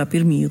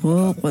პირდაპირ მიიღო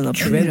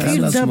ყველაფერი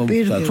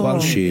პირდაპირ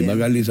თვალში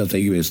მაგალითად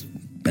იგივე ეს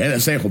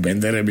ხო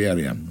ბენდერები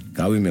არიან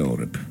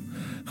გავიმეორებ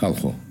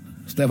ხალხო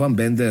სტეფან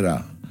ბენდერა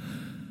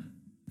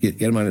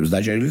გერმანელებს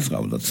დაჭერილი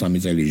ყავდათ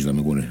 3 წელი იჯდა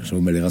მეგონი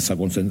რომელიღაც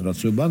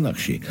საკონცენტრაციო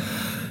ბანაკში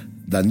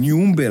და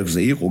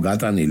ნიუნბერგზე იყო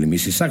გატანილი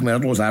მისი საქმე,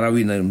 რატომ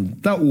არავინ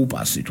და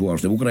უპასი თუ არ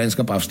ვთქვი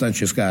უკრაინსკა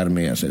პავსტანჩესკა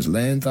არმიას ეს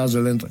ლენტაზე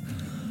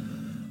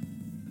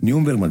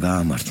ნიუნბერგმა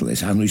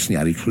გაამართლეს, ანუ ისინი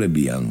არ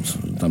ითვლებიან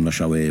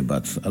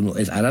დამნაშავეებად, ანუ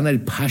ეს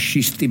არანაირი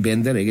ფაშისტი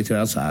ბენდერ ეგეთი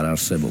რაღაც არ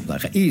არსებობდა.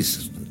 ხა ის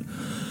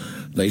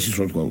და ისიც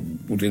რო თქვა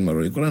პუტინმა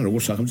რო იკრან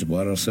როგორ სახელმწიფო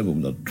არ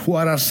არსებობდა, თუ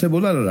არ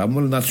არსებობდა რა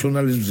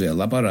ნაციონალიზმზეა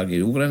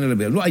ლაპარაკი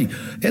უკრაინელები, ნუ აი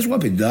ეს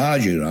ყოფილი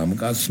დააჯერა ამ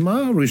კაცმა,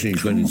 რომ ისინი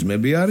ჩვენი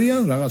ძმები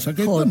არიან,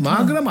 რაღაცაკეთდა,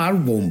 მაგრამ არ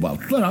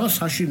ბომბავთ და რაღაც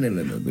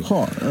საშინელებები.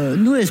 ხო,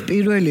 ნუ ეს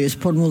პირველი ეს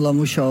ფორმულა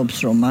მუშაობს,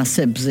 რომ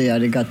მასებზე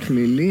არის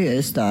გათვლილი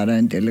ეს და არა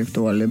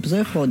ინტელექტუალებზე,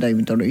 ხო და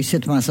იმიტომ რომ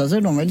ისეთ მასაზე,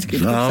 რომელიც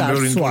კითხავს არ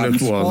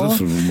სვამს.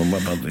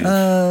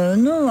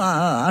 ნუ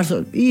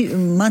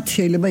მათ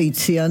შეიძლება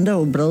იციან და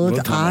უბრალოდ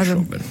არ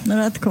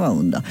რა თქმა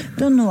უნდა.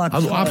 და ნუ აქ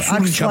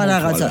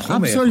რაღაცა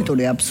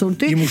აბსოლუტური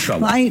აბსურდი.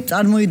 აი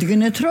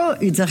წარმოიდგინეთ, რომ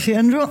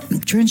იძახიან, რომ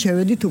ჩვენ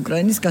შევედით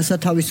უკრაინის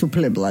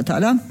გასათავისუფლებლად,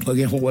 არა?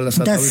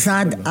 და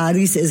სად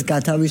არის ეს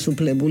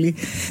გათავისუფლებული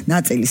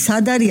ნაწილი?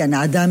 სად არიან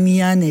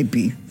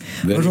ადამიანები,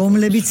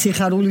 რომლებიც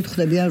სიხარულით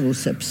ხვდებიან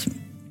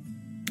რუსებს?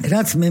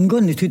 რაც მე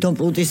მგონი თვითონ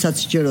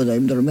პუტინსაც ჯეროდა,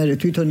 იმიტომ რომ მე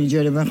თვითონ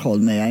იჯერებენ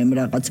ხოლმე აი ამ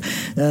რაღაც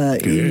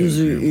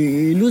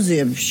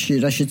ილუზიებში,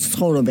 რაშიც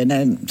ცხოვრობენ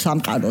აი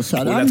სამყაროს,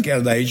 არა? ყველათ კი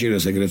არ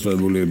დაიჭირეს ეგრეთ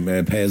წოდებული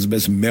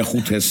ფსბ-ს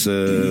მეხუთეს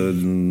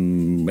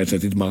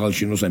ერთ-ერთით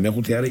მაღალჩინოს, აი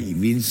მეხუთე არის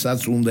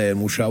ვინცაც უნდა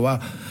ემუშავა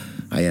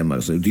აი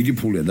ამას დიდი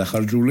ფულია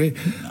დახარჯული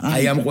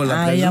აი ამ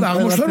ყველაფერზე და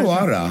აღმოჩნდა რომ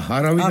არა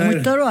არავინ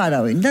აღმოჩნდა რომ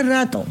არავინ და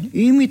რატო?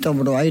 იმიტომ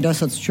რომ აი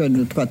რასაც ჩვენ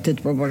ვთქვათ თეთ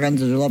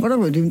პროპაგანდაზე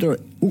ვლაპარაკობთ, იმიტომ რომ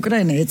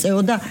უკრაინა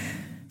ეწეოდა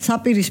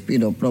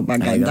საპირისპირო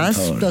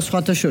პროპაგანდას და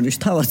სხვათა შორის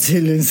თავად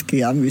ზელენსკი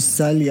ამის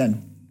ძალიან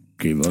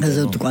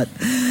ასე ვთქვათ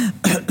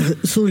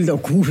სული და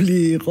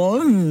გული იყო,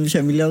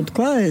 შემიძლია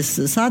ვთქვა ეს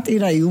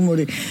სატირა,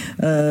 იუმორი,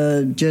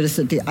 ჯერ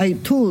ესეთი, აი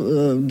თუ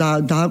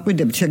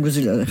დააკვირდებთ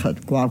შეგვიძლია ხა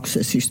გვაქვს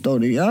ეს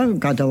ისტორია,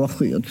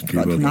 გადავახვიოთ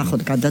თქვა,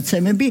 ნახოთ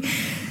გადაცემები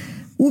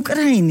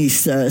უკრაინის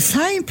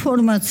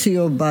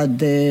საინფორმაციო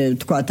ბადე,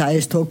 თქვა აი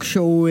ეს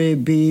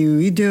ток-შოუები,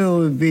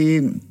 ვიდეოები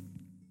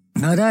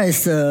არა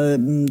ეს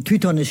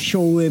თვითონ ეს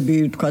შოუები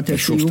ვთქვათ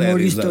ეს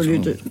იუმორისტული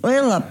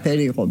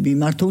ყველაფერი იყო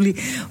მიმართული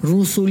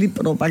რუსული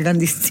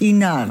პროპაგანდის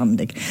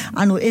წინააღმდეგ.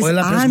 ანუ ეს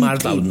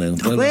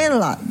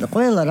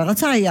ყველა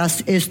რაღაცა აი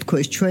ეს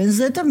თქვეს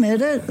ჩვენზე და მე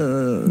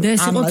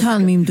ეს იყო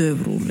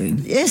თანმიმდევრული.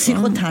 ეს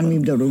იყო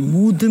თანმიმდევრული.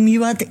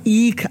 მუდმივად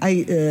იქ აი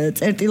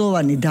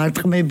წერტილოვანი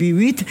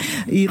დარტყმებივით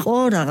იყო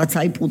რაღაც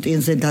აი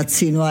პუტინზე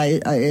დაცინვა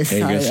ეს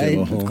აი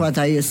ვთქვათ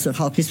აი ეს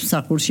ხალხის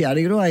მსახურში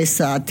არის რომ აი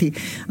საათი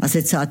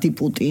ასეთ საათი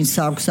პუტინს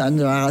აქვს ან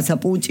რაღაცა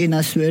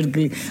პუჭინას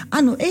ვერგლი.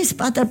 ანუ ეს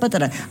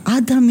პატარ-პატარა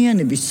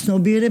ადამიანების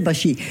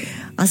ცნობიერებაში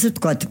ასე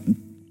ვთქვათ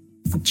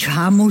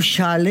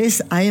ჩამოშალეს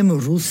აი ამ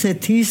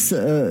რუსეთის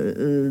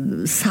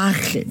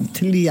სახე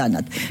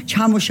მთლიანად.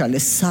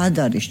 ჩამოშალეს სად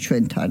არის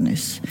ჩვენთან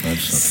ეს?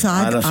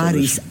 სად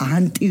არის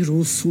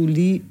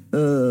ანტირუსული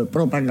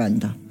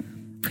პროპაგანდა?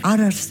 არ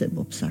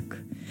არსებობს აქ.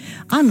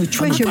 ანუ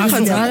ჩვენ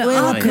შეგვიძლია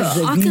აქ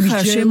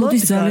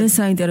შემოდის ძალიან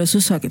საინტერესო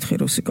საკითხი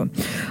რუსიკო.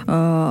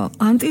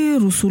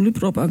 ანტირუსული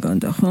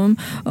პროპაგანდა, ხომ?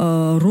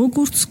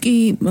 როგორც კი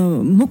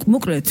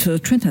მოკლედ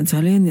ჩვენთან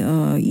ძალიან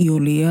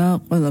იოლია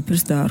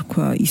ყველაფერს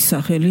დაარქვა ის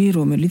სახელი,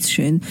 რომელიც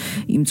შენ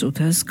იმ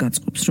წუთას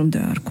გაწყობს რომ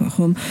დაარქვა,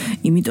 ხომ?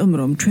 იმიტომ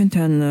რომ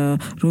ჩვენთან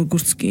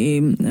როგორც კი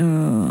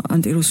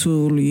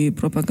ანტირუსული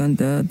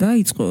პროპაგანდა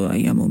დაიწყო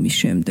აი ამ ომის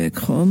შემდეგ,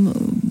 ხომ?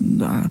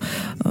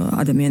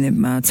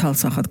 ადამიანებმა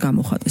ცალსახად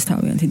გამოხატეს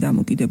თავიანთი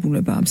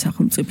დამოკიდებულება ამ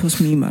სახელმწიფოს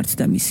მიმართ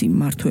და მისი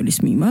მმართველის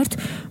მიმართ,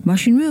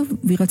 მაშინვე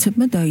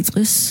ვიღაცებმა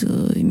დაიწყეს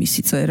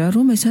იმისი წერა,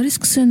 რომ ეს არის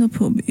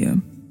ქსენოფობია.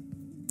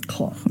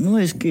 ხო, ну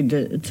ეს კიდე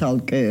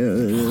ცალკე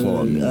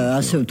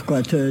ასე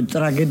ვთქვათ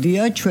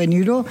ტრაგედია ჩვენი,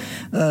 რომ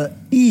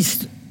ის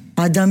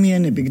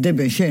ადამიანები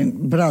გდებენ შენ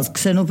ბრალს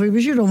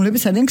ქსენოფობებში,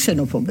 რომლებიც არიან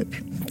ქსენოფობები.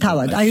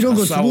 თავად, აი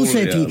როგორც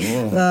რუსეთი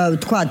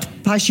ვთქვათ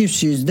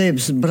ფაშისტში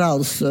დებს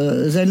ბრალს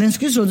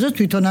ზელენსკის, როდესაც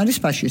თვითონ არის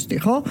ფაშისტი,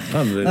 ხო?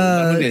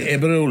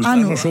 ებრაული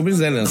წარმოშობის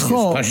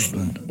ზელენსკის ფაშისტი.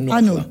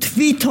 ანუ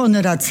თვითონ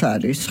რაც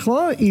არის, ხო?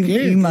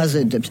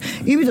 იმაზე დებს.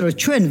 იმიტომ რომ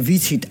ჩვენ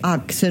ვიცით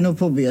აქ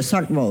ქსენოფობია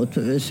საკმაოდ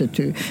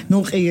ესეთი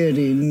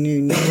ნოყიერი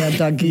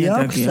ნიადაგი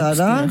აქვს,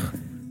 არა?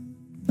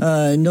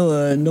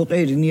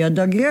 ნოყიერი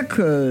ნიადაგი აქვს,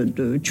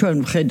 ჩვენ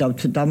ვხედავთ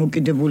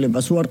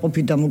დამოკიდებულებას,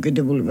 უარყოფით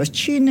დამოკიდებულებას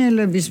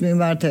ჩინელების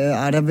მიმართ,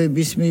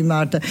 არაბების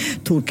მიმართ,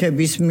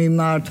 თურქების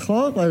მიმართ,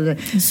 ხო?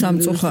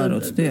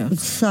 სამწუხაროდ, დიახ.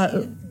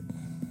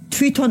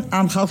 თვითონ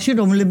ამ ხალხში,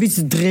 რომლებიც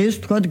დღეს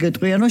თქვათ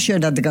გეტყვიან, რომ შენ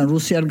რადგან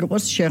რუსი არ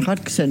გიყვარს, შენ ხარ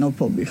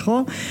ქსენოფობი, ხო?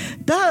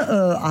 და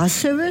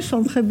ასევე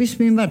სომხების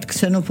მიმართ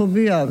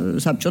ქსენოფობია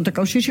საბჭოთა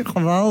კავშირში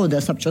ყვაო და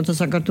საბჭოთა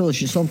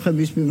საქართველოში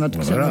სომხების მიმართ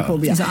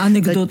ქსენოფობია.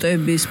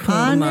 ანეკდოტების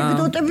ფორმა.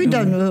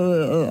 ანეკდოტებიდან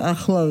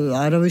ახლა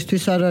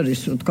არავისთვის არ არის,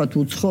 თქვათ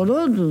უცხორო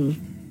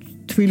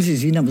თბილისის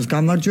დინამოს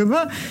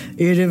გამარჯვება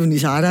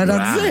ერევნის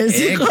არარატზე ეს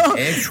იყო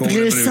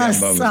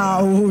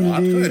დღესასწაული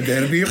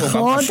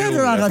ხო და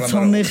რაღაც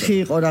ომეხი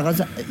იყო რაღაც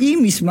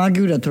იმის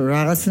მაგივრად რომ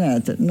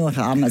რაღაცნაირად ნუ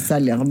ახლა ამას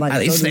ძალიან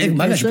ღმერთი ეს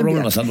მაგაში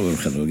პრობლემა სანდო ვერ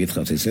ხედავ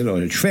გითხრათ ესე რომ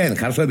ჩვენ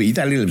ქართველები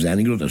იტალიელებს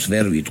ანეგდოტებს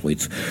ვერ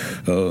ვიტყვით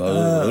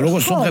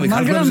როგორც სომხები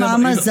ქართველებს მაგრამ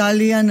ამას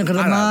ძალიან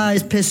ღრმა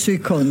ეს ფესვი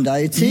ქონდა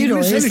იცი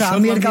რომ ეს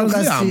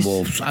ამიერკავკასიის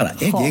არა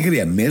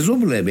ეგრეა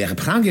მეზობლები ახლა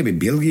ფრანგები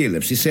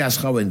ბელგიელებს ისე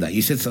ასხავენ და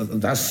ისეც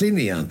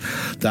დასცინიან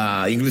და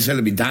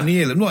ინგლისელები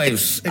დანიელები ნუ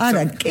ეს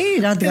არა კი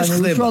რადგან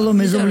უშუალო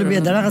მეზობლებია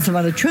და რაღაცა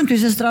მაგრამ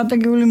ჩვენთვის ეს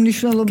სტრატეგიული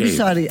მნიშვნელობის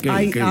არის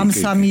აი ამ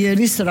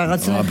სამიერის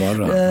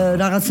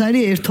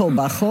რაღაცნაირი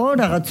ერთობა ხო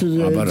რაღაც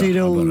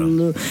ძირეულ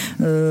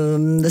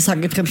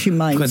საკითხებში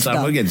მაინც და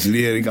თქვენ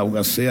ძლიერი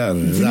კავკასია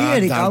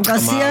ძლიერი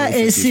კავკასია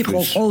ეს იყო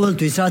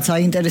ყოველთვის რაც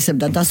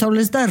აინტერესებდა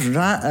დასავლეთს და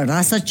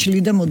რასაც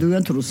ჩლიდა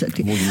მოდივანთ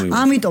რუსეთი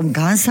ამიტომ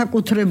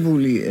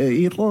განსაკუთრებული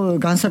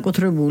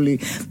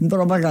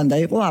პროპაგანდა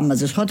იყო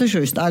ამაზე სხვათა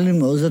შორის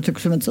სტალინმა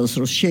 36 წელს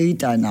რო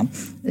შეიტანა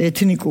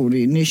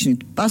ეთნიკური ნიშნით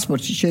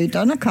პასპორტში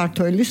შეიტანა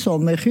ქართველი,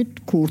 სომეხი,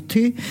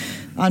 ქურთი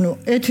ანუ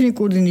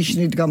ეთნიკური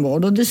ნიშნით გამოყო,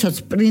 როდესაც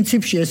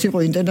პრინციპში ეს იყო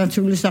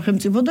ინტერნაციონალური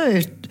სახელმწიფო და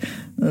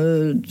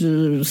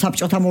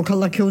საბჭოთა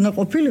მოქალაქე უნდა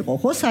ყოფილიყო,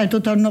 ხო,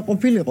 საერთოდ არ უნდა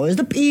ყოფილიყო ეს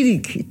და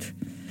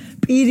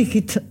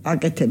პირიქით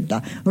აკეთებდა,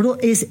 რომ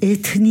ეს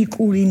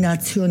ეთნიკური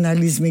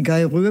ნაციონალიზმი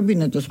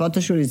გაეღვივებინა და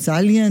სხვათა შორის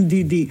ძალიან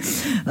დიდი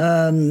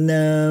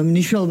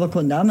მნიშვნელობა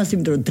ჰქონდა ამას,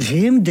 იმიტომ რომ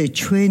დღემდე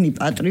ჩვენი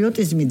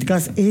პატრიოტიზმი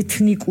დგას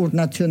ეთნიკურ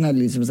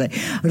ნაციონალიზმზე,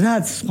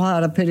 რაც სხვა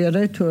არაფერი არ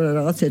არის, თუ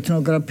რაღაც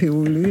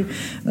ეთნოგრაფიული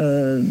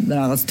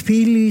რაღაც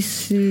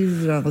თბილისი,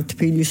 რაღაც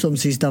თბილისის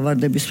ომის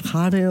დავარდების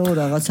მხარეო,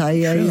 რაღაც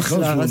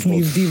რაღაც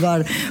მივდივარ,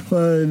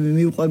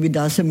 მივყვები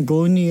და ასე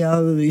მგონია,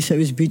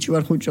 ისევის ბიჭი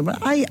ვარ, ხუჭი ვარ.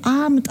 აი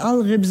ამ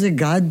ტალღებზე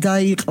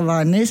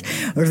გადაიყვანეს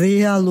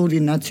რეალური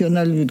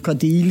ნაციონალიზმი,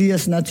 ვთქვათ,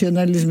 ილიას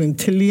ნაციონალიზმი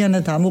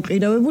მთლიანად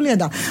ამოყირავებულია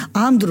და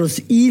ამ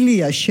დროს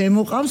ილია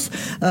შემოყავს,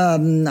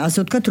 ასე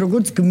ვთქვათ,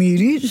 როგორც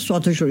გმირი,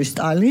 სხვათა შორის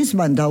სტალინს,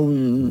 მან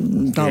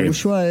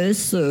დაუშვა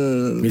ეს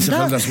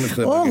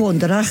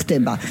ოღონდ რა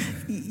ხდება?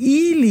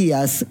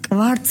 ილიას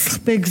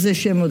კვარცხლბეკზე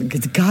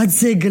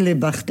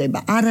გაძეგლება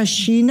ხდება. არა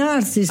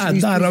შინაარსის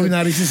და არავინ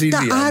არის ის ილია. და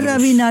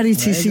არავინ არის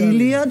ის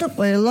ილია და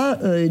ყველა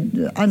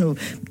ანუ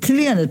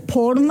მთლიანად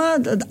ფორმა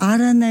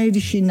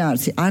არანაირი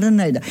შინაარსი,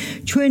 არანაირი.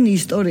 ჩვენი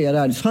ისტორია რა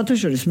არის? სხვათა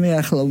შორის მე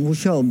ახლა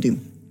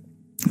მუშაობდი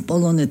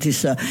პოლონეთის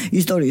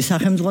ისტორიის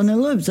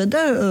სახელმძღვანელოებზე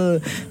და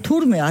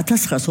თურმე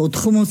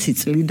 1980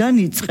 წლიდან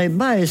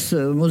იწყება ეს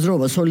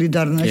მოძრაობა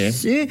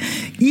სოლიდარნოსი,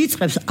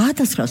 იწყებს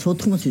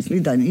 1980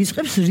 წლიდან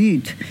იწყებს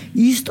რით?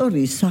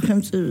 ისტორიის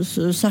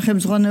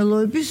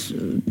სახელმძღვანელოების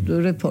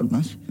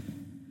რეფორმას.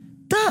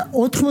 და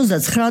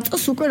 99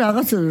 წელს უკვე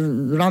რაღაც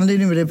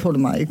რამდენიმე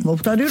რეფორმა იქ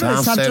მოხდარი, რომ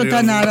საბჭოთა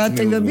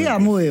ნარატივები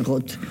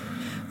ამოეღოთ.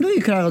 ნუ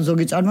იქ რაღაც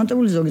ზოგი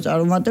წარმატებული, ზოგი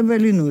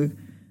წარუმატებელი, ნუ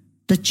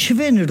და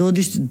ჩვენ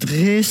როდის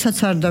დღესაც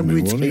არ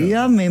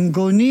დაგვიწყია, მე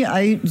მგონი,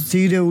 აი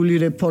ძირეული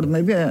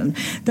რეფორმები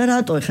და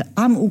რატო ხა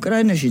ამ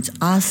უკრაინაშიც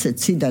ასე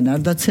ციდან არ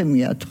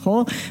დაცემიათ, ხო?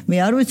 მე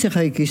არ ვიცი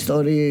ხა იქ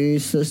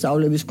ისტორიის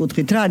სწავლების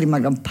კუთხით რა არის,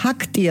 მაგრამ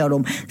ფაქტია,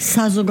 რომ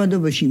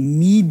საზოგადოებაში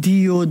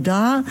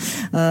მიდიოდა,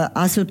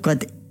 ასე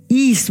ვთქვათ,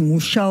 ის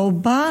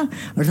მუშაობა,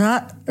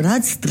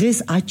 რაც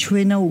დღეს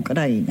აჩვენა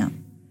უკრაინა.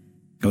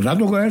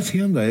 რატო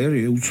გაერთიანდა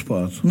ერი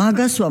უცბად?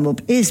 მაგას ვამბობ,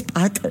 ეს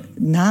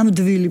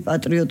ნამდვილი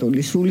პატრიოტული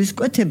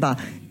სულისკვეთება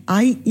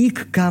აი იქ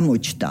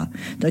გამოჩნდა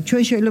და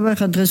ჩვენ შეიძლება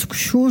ხა დღეს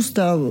გშურს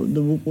და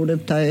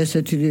ვუყურებთ აი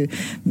ესეთი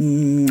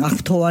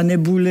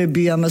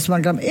აღფრთოვანებულები ამას,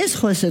 მაგრამ ეს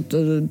ხო ესეთ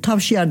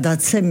თავში არ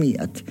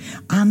დაცემიათ.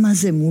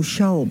 ამაზე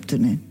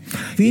მუშაობდნენ.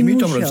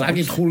 იმიტომ რომ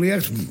საკითხული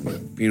აქვს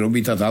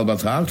პირობითად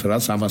ალბათ აქვს,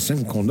 რაც ამასთან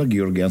მქონდა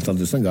გიორგი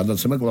ანთაძესთან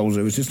გადაცემა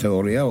კლაუზევიცის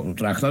თეორია,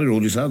 ტრაქტატი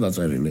როდისაა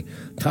დაწერილი.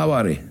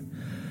 თავარი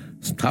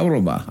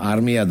მთავრობა,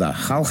 არმია და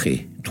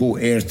ხალხი თუ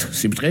ერთ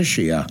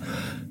სიბრტყეშია,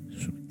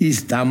 ის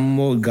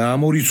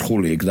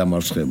გამორიცხული ეგ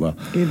დამარცხება.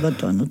 კი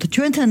ბატონო, და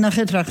ჩვენთან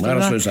ნახეთ რა ხდება.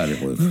 მაგრამ ეს არის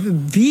ყოველ.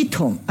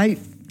 ვითომ, აი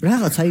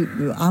რაღაც აი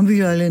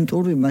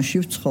ამბივალენტური მასში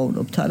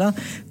ვცხოვრობთ, არა?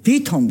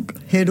 ვითომ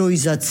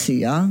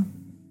ჰეროიზაცია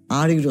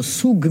არის რომ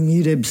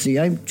სუგმირებზე,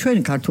 აი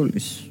ჩვენი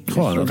ქართულის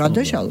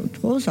გადაშალოთ,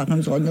 ხო,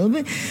 სახელმწიფოები,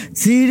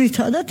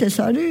 ძირითადად ეს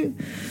არის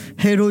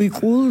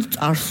ჰეროიკულ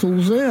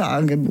წარსულზე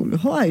აგებული,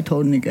 ხო, აი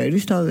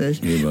თორნიკერის თავის.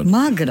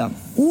 მაგრამ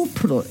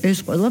უფრო ეს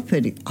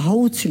ყველაფერი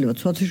აუცილებლად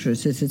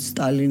სხვათაშორის ესეც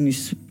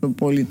სტალინის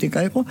პოლიტიკა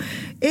იყო,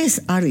 ეს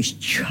არის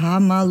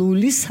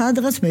ჩამალული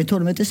სადღაც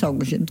მე-12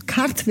 საუკუნეში.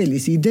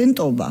 ქართველის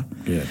იდენტობა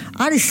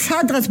არის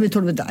სადღაც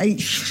მე-12, აი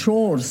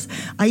შორს,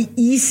 აი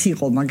ის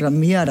იყო, მაგრამ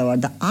მე არა ვარ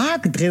და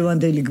აქ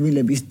დღევანდელი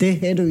გმილების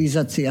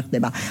დეჰეროიზაცია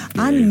ხდება.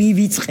 ან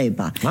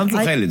მივიწყება.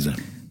 ანწუხელიძე.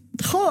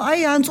 ხო,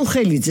 აი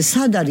ანწუხელიძე,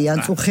 სად არის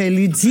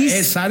ანწუხელიძის?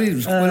 ეს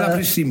არის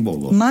ყველაფრის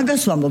სიმბოლო.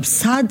 მაგას ვამბობ,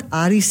 სად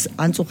არის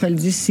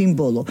ანწუხელიძის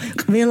სიმბოლო?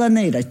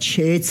 ყველანაირად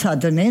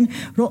შეეცადნენ,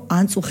 რომ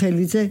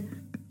ანწუხელიძე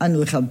ანუ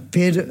ეხლა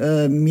ვერ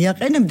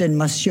მიაყენებდნენ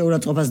მას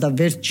შეურაცხყოფას და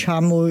ვერ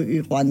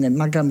ჩამოიყვანენ,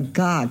 მაგრამ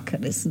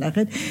გააქრეს,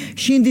 ნახეთ,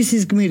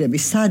 შინდისის გმირები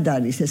სად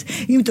არის ეს?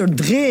 იმიტომ რომ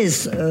დღეს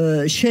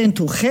შენ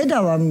თუ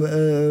ხედავ ამ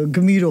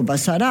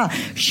გმირობას არა,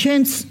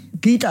 შენც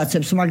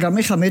გიტაცებს, მაგრამ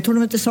ეხლა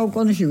მე-12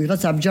 საუკუნეში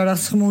ვიღაც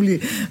აბჯარახსმული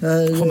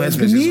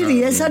გმირი,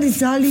 ეს არის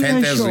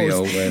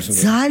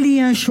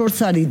ძალიან შორს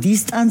არის,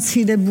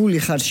 დისტანცირებული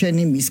ხარ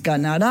შენი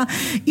მისგან, არა?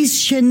 ის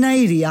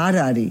შენნაირი არ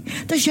არის.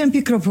 და შენ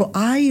ფიქრობ, რომ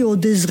აი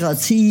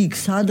ოდესღაც იქ,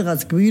 სადღაც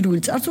გვირგვი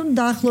წარსული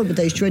დაახლოებით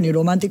და ის ჩვენი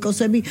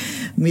რომანტიკოსები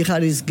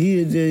მიხარის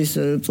ის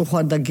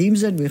წუხარ და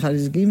გიმზერ,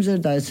 მიხარის გიმზერ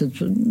და ესე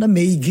და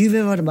მე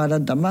იგივე ვარ,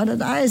 მაგრამ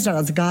და აი ეს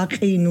რაღაც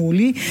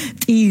გაყინული,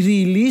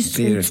 ტირილის,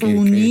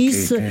 წუწუნის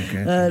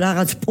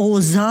რაღაც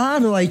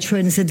პოზა, რომ აი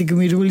ჩვენ ესეთი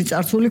გმირული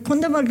წარსული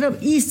ქონდა, მაგრამ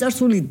ის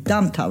წარსული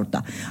დამთავრდა.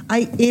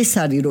 აი ეს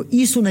არის, რომ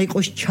ის უნდა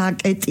იყოს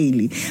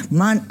ჩაკეტილი.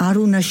 მან არ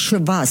უნდა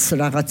შვას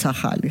რაღაც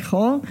ახალი,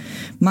 ხო?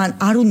 მან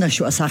არ უნდა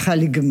შვას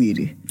ახალი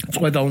გმირი.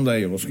 წყვეტა უნდა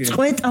იყოს, კი.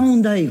 წყვეტა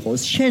უნდა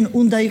იყოს. შენ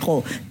უნდა იყო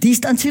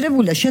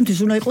დისტანცირებული და შენთვის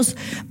უნდა იყოს,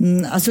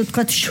 ასე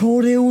ვთქვათ,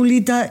 შორეული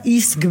და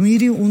ის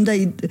გმირი უნდა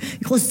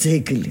იყოს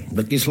ძეგლი.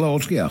 და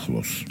კისლაოც კი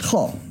ახლოს.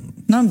 ხო.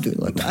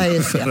 ნამდვილად, აი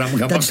ესეა.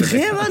 და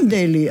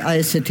დღევანდელი აი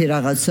ესეთი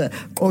რაღაც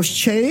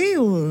კოშჩეი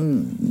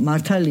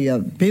მართალია,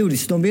 ბევრი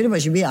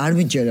ცნობიერებაში მე არ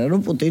მიჯერა,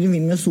 რომ პუტინი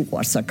ვინმეს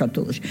უყვარს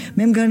საქართველოში.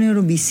 მე მგონია,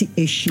 რომ ისი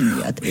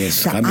ეშინიათ.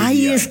 და აი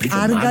ეს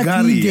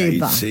კარგად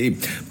იდება.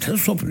 მთელ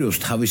სოფლიოს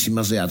თავის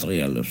იმაზე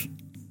აწყიალებს.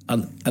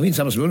 ვინც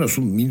ამას მეუბნება,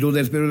 სულ მინდოდა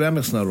ერთ პერიოდში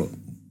ამეხსნა, რომ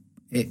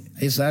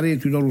ეს არის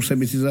თვითონ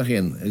რუსების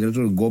იძახიან, ეგრეთ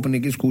წოდებული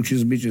გოპნიკის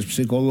ქუჩის ბიჭის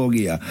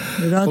ფსიქოლოგია.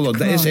 ხოლო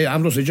და ეს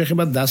ამ დროს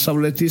ეჯახება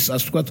დასავლეთის,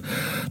 ასე ვთქვათ,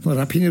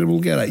 რაფინირებული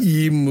კი არა,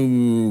 იმ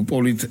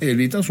პოლიტ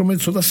ელიტას,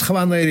 რომელიც ცოტა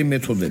სხვანაირი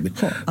მეთოდები.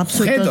 ხო,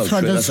 აბსოლუტურად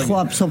სხვადასხვა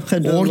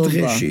მსოფლმხედველობა. ორ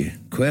დღეში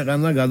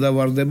ქვეყანა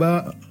გადავარდება,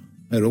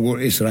 როგორ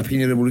ეს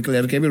რაფინირებული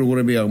კლერკები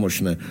როგორები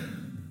აღმოჩნდა.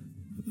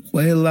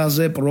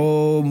 ყველაზე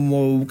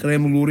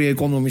პროკრემლური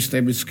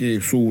ეკონომისტებიც კი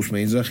სულს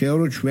მეიძახიან,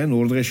 რომ ჩვენ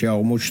ორ დღეში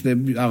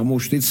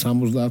აღმოჩნდით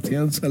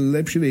 70-იან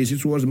წლებში და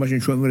ისიც უარს მაშინ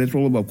ჩვენ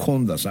რეტროლობა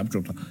გქონდა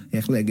საბჭოთა.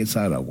 ეხლა ეგეც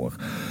არ აღვახ.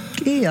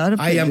 კი, არ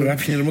აი ამ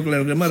რაფინირებულ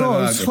კლერკებმა რა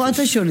გააკეთა.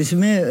 სხვათა შორის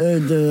მე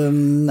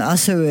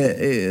ასევე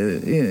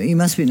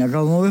იმას ვინა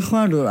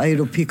გამოვეხმარ, რომ აი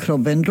რომ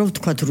ფიქრობენ, რომ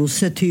ვთქვათ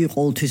რუსეთი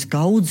ყოველთვის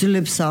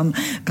გაუძლებს ამ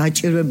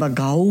გაჭირვება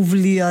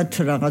გაუვლიათ,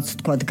 რაღაც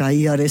ვთქვათ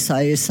გაიარეს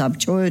აი ეს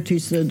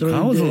საბჭოეთის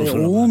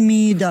დროინდელი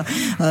ომი და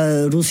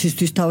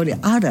რუსისთვის თავი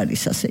არ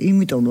არის ასე,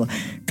 იმიტომ რომ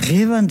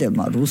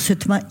დღევანდელმა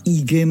რუსეთმა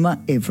იგემა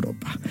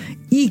ევროპა.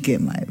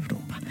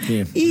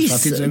 ის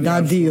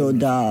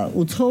დადიოდა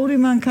უცხოური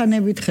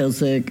მანქანებით,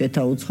 ხელზე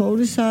ეკეთა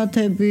უცხოური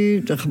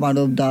საათები,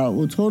 ხმარობდა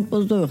უცხოურ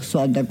პოზიტივს,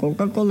 სვამდა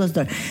კოკა-კოლას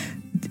და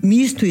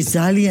მისთვის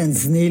ძალიან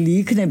ძნელი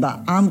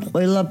იქნება ამ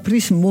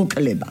ყველაფრის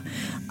მოკლება.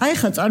 აი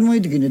ხა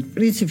წარმოიდგინეთ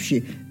პრინციპში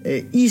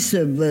ის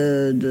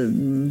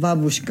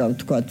ბაბუშკა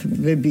ვთქვათ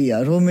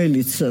ვებია,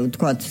 რომელიც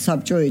ვთქვათ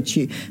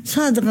საბჭოეთში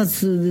სადღაც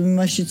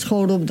მასში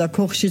ცხოვრობდა,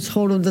 ქოხში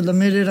ცხოვრობდა და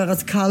მე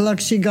რაღაც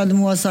ქალაქში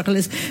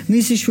გადმოასახლეს,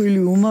 მისი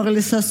შვილი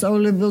უმაღლეს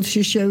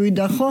სასწავლებელში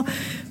შევიდა, ხო?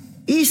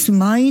 ის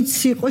მაინც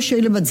იყო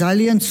შეიძლება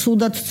ძალიან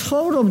ცუდად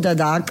ცხოვრობდა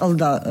და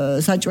აკლდა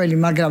საჭველი,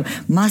 მაგრამ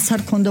მას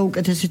არ ქონდა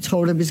უკეთესი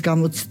ცხოვრების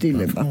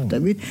გამოცდილება,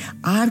 ხვდებით?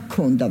 არ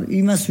ქონდა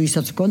იმას,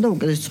 ვისაც ქონდა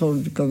უკეთესი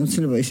ცხოვრების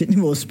გამოცდილება, ისინი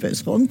მოსპეს,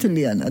 ხო,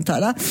 მთლიანად,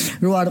 არა?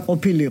 რომ არ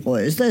ყოფილიყო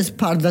ეს და ეს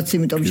ფარდაც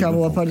იმიტომ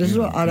ჩამოაფარდეს,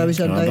 რომ არავის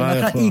არ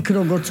დაინახა იქ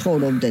როგორ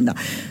ცხოვრობდნენ და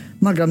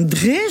მაგრამ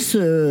დღეს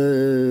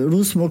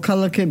რუს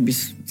მოქალაქების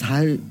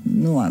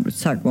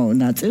საკმაო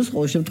ნაწილს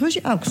ყოველ შემთხვევაში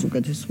აქვს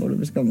უკეთესი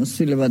ცხოვრების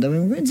გამოცდილება და მე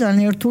მგონი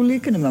ძალიან რთული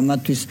იქნება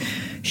მათთვის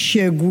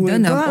შეგუება. და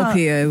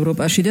ნაყოფია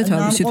ევროპაში და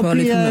თავისი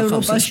თვალით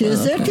უნახავს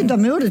ეს ერთი და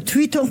მეორე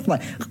თვითონ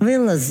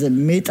ყველაზე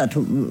მეტად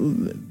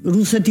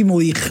რუსეთი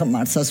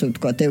მოიხმარს, ასე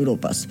ვთქვათ,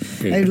 ევროპას.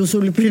 აი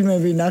რუსული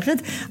ფილმები ნახეთ,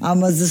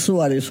 ამაზე სულ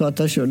არის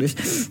სხვათაშორის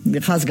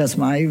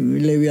ხაზგასმა, აი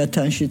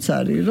ლევიათანშიც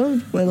არის, რომ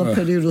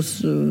ყველაფერი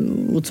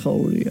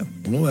უცხოურია.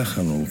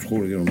 ახლა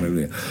უცხოური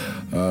რომელია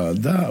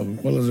და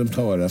ყველაზე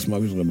მთავარი ას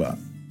მავიწყება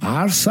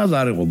არსად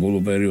არ იყო ბოლო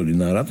პერიოდი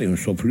ნარატივი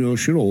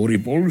სოფლიოში, რომ ორი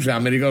პოლუსი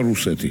ამერიკა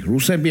რუსეთი.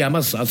 რუსები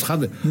ამას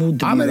აცხადე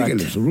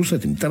ამერიკელებს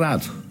რუსეთი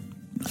მტრად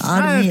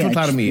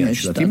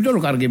არმიაში. იმიტომ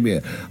რომ კარგებია.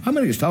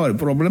 ამერიკის თავარი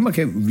პრობლემა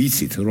კი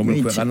ვიცით,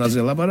 რომელ ქვეყანაზე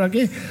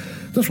ლაპარაკი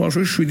და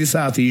სხვაშორის 7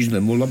 საათი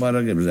იჯდნენ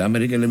მოლაპარაკებზე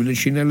ამერიკელები და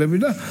ჩინელები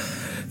და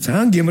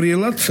ძალიან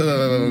გემრიელად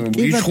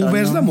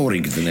იშხუბეს და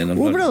მორიგდნენ.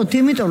 უბრალოდ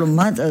იმიტომ რომ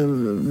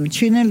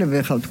ჩინელები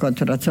ხა ვთქვათ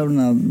რაც არ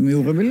უნდა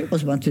მიუღებელი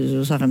იყოს მათი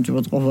სახელმწიფო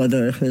ყოფა და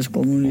ეს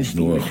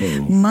კომუნისტური,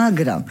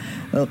 მაგრამ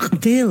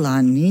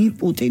ყდელანი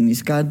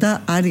პუტინის გარდა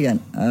არიან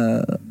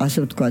ასე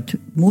ვთქვათ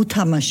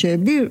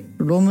მოთამაშეები,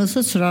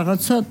 რომელსაც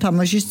რაღაცა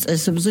თამაშის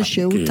წესებზე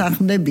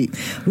შეუთანხმდები.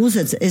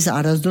 რუსეთს ეს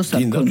არასდროს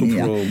არ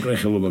ქონია. კიდევ უფრო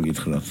კრეხელობა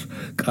გითხრათ.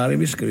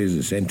 კარიბის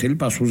კრიზისი, მთელი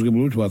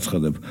პასუხისმგებლობით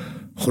ვაცხადებ.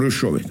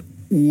 ხრუშჩოვი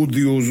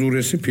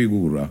უდიოზურესი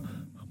ფიგურა.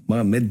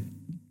 მე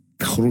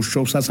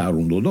ხრუშჩოვსაც არ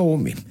უნდა და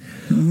ომი.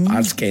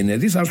 არც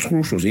კენედის, არც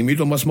ხრუშჩოვს.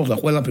 იმიტომაც მოხდა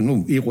ყველაფერი,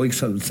 იყო იქ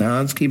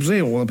ძალიან წკიბზე,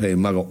 იყო ყველაფერი,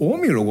 მაგრამ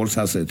ომი როგორც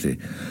ასეთი.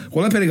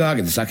 ყველაფერი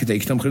გააკეთეს აქეთ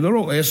იქით მხრიდან,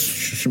 რომ ეს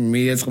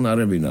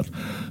მიეწყნარებინათ.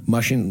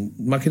 მაშინ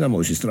მაქედა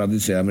მოისის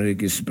ტრადიცია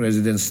ამერიკის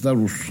პრეზიდენტს და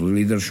რუს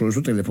ლიდერს შორის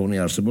ტელეფონი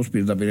არსებობს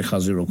პირდაპირ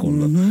ხაზი რო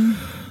ქონდათ.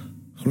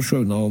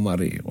 ხრუშჩოვი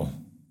ნაომარი იყო.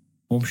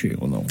 ომში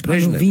იყო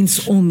ნაომარი. ვინც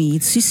ომი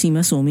იცის,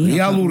 იმას ომი აქვს.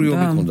 რეალური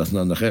ომი ქონდათ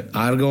ნახე.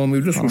 არ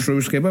გაომივიდეს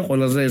ხრუშჩოვის ხება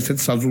ყველაზე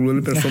ერთ-ერთი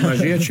საძულველი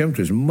პერსონაჟია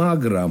ჩემთვის,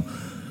 მაგრამ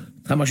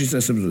თამაშის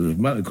წესებზე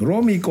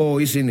რომიკო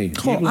ისინი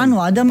ხო, ანუ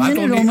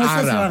ადამიანი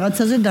რომელსაც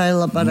რაღაცაზე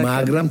დაელაპარაკა.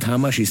 მაგრამ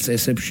თამაშის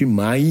წესებში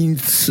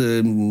მაინც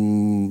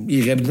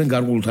იღებდნენ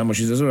გარკვეულ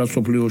თამაშის წესებს, რაც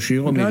სოფლიოში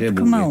იყო მიღებული. რა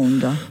თქმა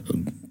უნდა.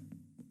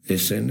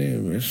 ესენი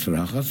ეს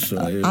რაღაც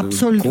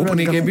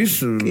კომუნიკების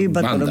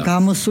ბანდა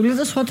გამოსული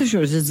და სხვათა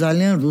შორის ეს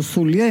ძალიან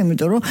რუსულია,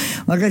 იმიტომ რომ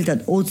მაგალითად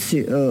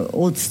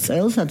 20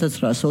 წელს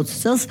 1920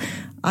 წელს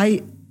აი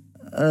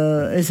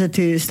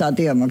ესეთი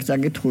სტატია მაქვს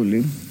წაკითხული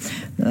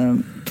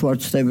თუ არ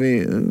ვცდები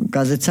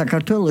გაზეთ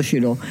საქართველოში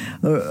რომ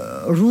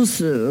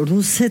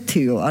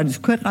რუსეთიო არის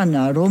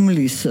ქვეყანა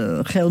რომლის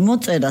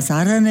ხელმოწერას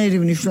არანაირი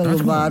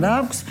მნიშვნელობა არ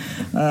აქვს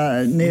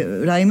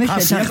რაიმე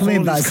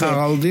შეთანხმებაზე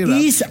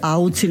ის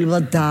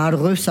აუცილებლად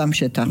დაარღვევს ამ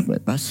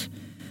შეთანხმებას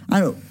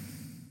ანუ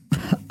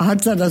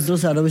არც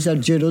არასდროს არავის არ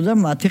ჯეროდა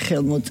მათი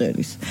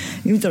ხელმოწერის.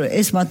 იმიტომ რომ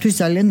ეს მათთვის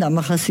ძალიან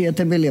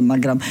დამახასიათებელია,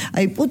 მაგრამ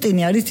აი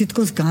პუტინი არის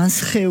თითქოს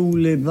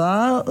განსხეულება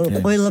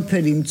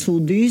ყველაფერი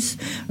მცუდის,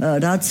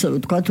 რაც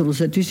ვთქვათ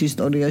რუსეთის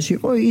ისტორიაში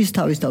იყო, ის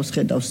თავის თავს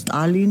ხედავს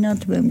სტალინად,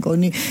 მე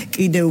მგონი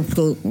კიდევ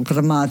უფრო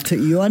ღრმად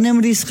იოანე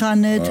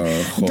მრისხანეთ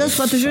და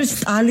სხვათა შორის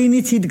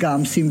სტალინიც იდგა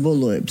ამ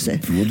სიმბოლოებზე.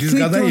 როდის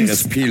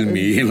გადაიღეს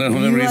ფილმი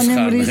იოანე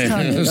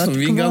მრისხანეთ?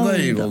 ვინ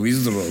გადაიღო ვის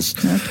დროს?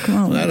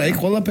 არა, იქ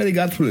ყველაფერი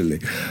გათვლილი.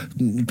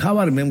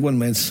 თავარი მე მგონი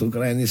მეც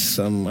უკრაინის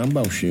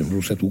ამბავში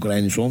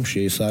რუსეთ-უკრაინის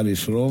ომში ეს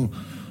არის რომ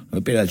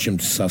პირად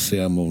შემთხვევით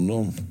სასიამოვნო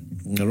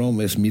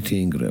რომ ეს მითი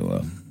ინგრევა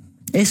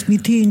ეს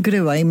მითი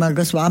ინგრევა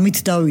იმაგას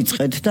ამით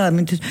დავიწყეთ და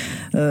ამით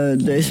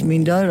ეს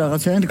მინდა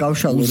რაღაცნაირად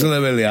გავშალოთ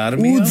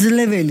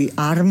უძლეველი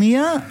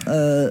არმია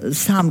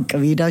სამ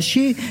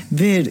კვირაში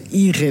ვერ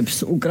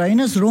იღებს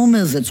უკრაინას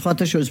რომელზეც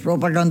სხვათა შორის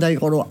პროპაგანდა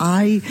იყო რომ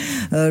აი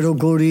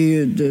როგორი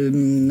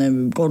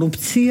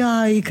კორუფცია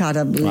იქ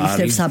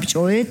ისევ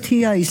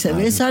საბჭოეთია ისევ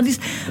ეს არის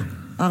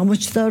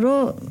აღმოჩნდა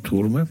რომ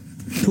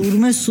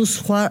თურმე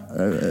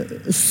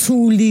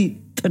სული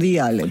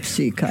ტრიალებს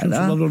იქ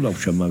არა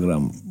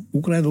მაგრამ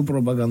უკრაინულ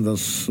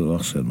პროპაგანდას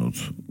ახსენოთ.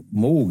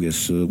 მოუგეს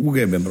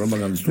უგებენ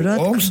პროპაგანდის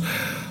ომს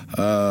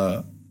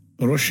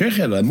რო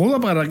შეხედა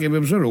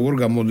მოლაპარაკებებზე როგორ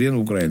გამოდიან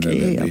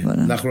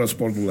უკრაინელები. ნახოთ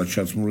სპორტულად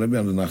ჩაცმულები,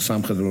 ან ნახ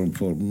სამხედრო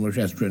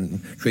ფორმაში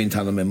ჩვენ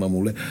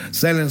თანამემამულე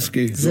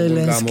ზელენსკი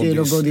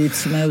როგორ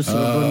იცნევს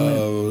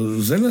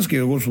ზელენსკი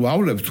როგორც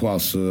ვავლებ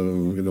თვალს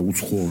კიდე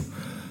უცხო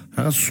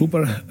რაღაც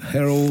სუპერ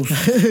ჰეროუს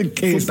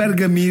სუპერ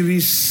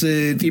გმირის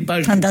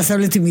ტიპაჟი თან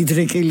დასავლეთი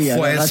მიდრეკილია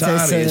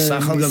რაღაც ეს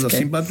ახალგაზრდა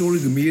სიმპათიური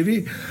გმირი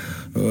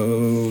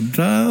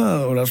და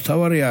რაც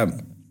თავარია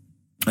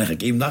ახლა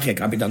კი ნახე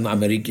კაპიტან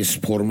ამერიკის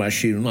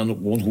ფორმაში ანუ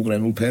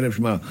უკრაინულ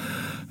ფერებში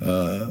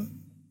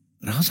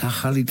რაღაც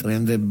ახალი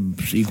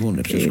ტრენდებს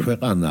იგონებს ეს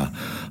ქვეყანა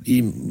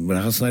იმ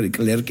რაღაცნაირი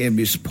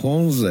კლერკების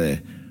ფონზე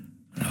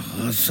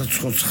რაღაცა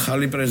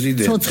ცოცხალი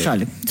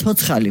პრეზიდენტი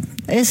ცოცხალი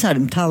ეს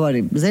არის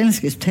მთავარი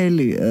ზელენსკის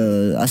მთელი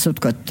ასე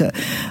ვთქვათ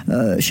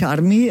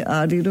შარმი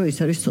არის რომ ის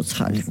არის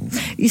ცოცხალი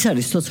ის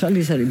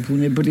არის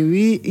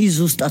ბუნებრივი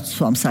ის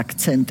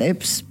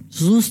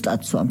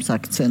ზუსტად swams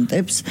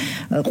აქცენტებს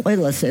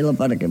ყველას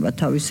ელაპარაკება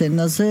თავის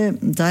ენაზე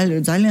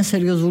ძალიან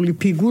სერიოზული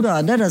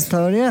ფიგურაა და რაც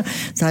თავია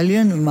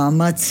ძალიან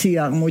მამაცი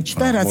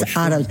აღმოჩნდა რაც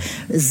არა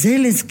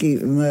ზელენსკი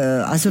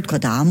ასე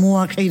ვთქვათ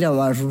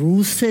ამოაყირავა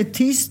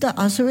რუსეთის და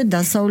ასევე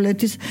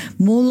დასავლეთის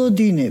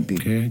მოლოდინები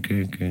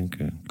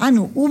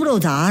ანუ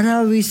უბრალოდ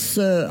არავის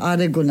არ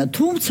ეგონა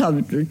თუმცა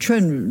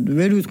ჩვენ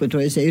ვერ ვიტყვით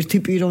რომ ეს ერთი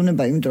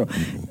პიროვნება იმიტომ რომ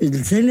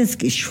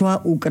ზელენსკი შვა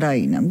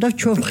უკრაინამ და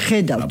ჩვენ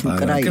ვხედავთ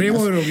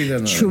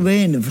უკრაინას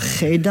ჩვენ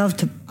ვხედავთ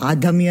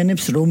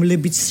ადამიანებს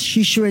რომლებიც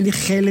შიშველი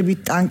ხელებით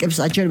ტანკებს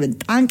აჭერებენ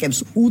ტანკებს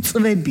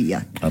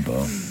უწვევიან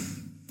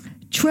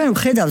ჩვენ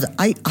ვხედავთ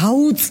აი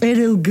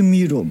აუწერელ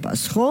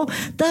გმირობას ხო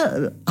და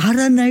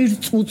არანაირ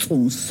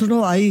წუწუნს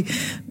რომ აი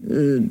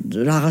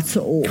რაღაც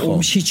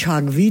ომში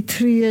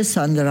ჩაგვითრიეს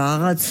ან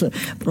რაღაც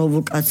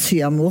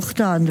პროვოკაცია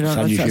მოხდა ან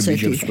რაღაც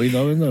ასეთი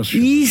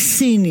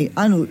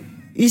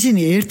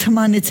ისინი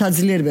ერთმანეთს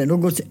აძლიერებენ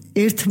როგორც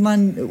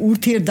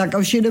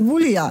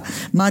ურთიერთდაკავშირებულია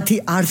მათი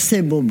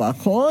არსებობა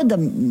ხო და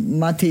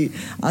მათი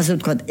ასე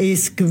ვთქვათ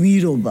ეს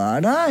გმირობა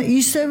რა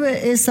ისევე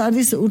ეს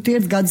არის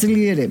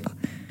ურთიერთგაძლიერება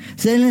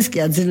ზელენსკი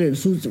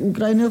აძლიერებს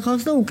უკრაინელ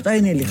ხალხს და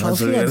უკრაინელი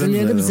ხალხი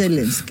აძლიერებს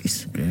ზელენსკის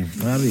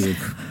არის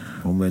იქ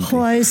მომენტი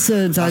ხო ეს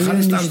ძალიან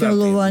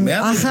მნიშვნელოვანი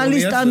ახალი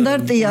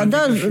სტანდარტია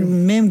და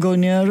მე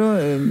მგონია რომ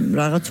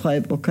რაღაც სხვა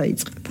ეპოქა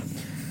იწყება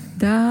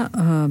და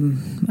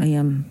აი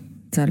ამ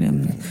ძალიან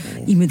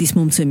იმედის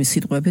მომცემი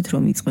სიტყვებით,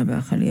 რომ იწყება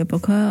ახალი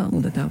ეპოქა,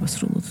 უნდა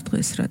დავასრულოთ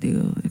დღეს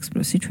რადიო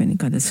ექსპრესი, ჩვენი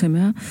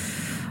გადაცემა.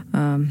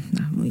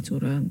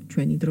 მოიწურა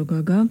ჩვენი დრო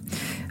გაგა.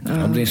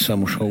 რამდენი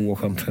სამუშაო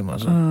გვაქვს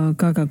თემაზე?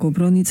 გაგა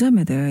გობრონიძე,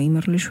 მე და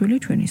იმერლიშვილი,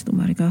 ჩვენი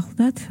სტუმარი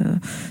გახლდათ,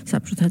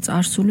 საბჭოთა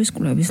წარსულის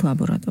კვლევის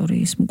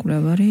ლაბორატორიის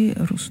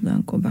მკვლევარი რუსუდან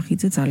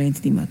კობახიძე, ძალიან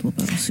დიდი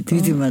მადლობა რუსიკო.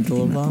 დიდი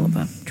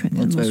მადლობა ჩვენი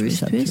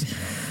მოწვევისთვის.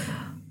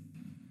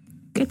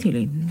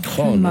 კეთილი.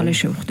 მალე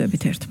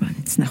შევხვდებით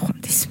ერთმანეთს.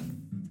 ნახვამდის.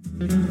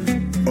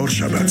 ორ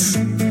შაბათს,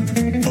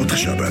 ოთხ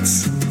შაბათს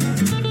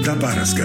და პარასკევს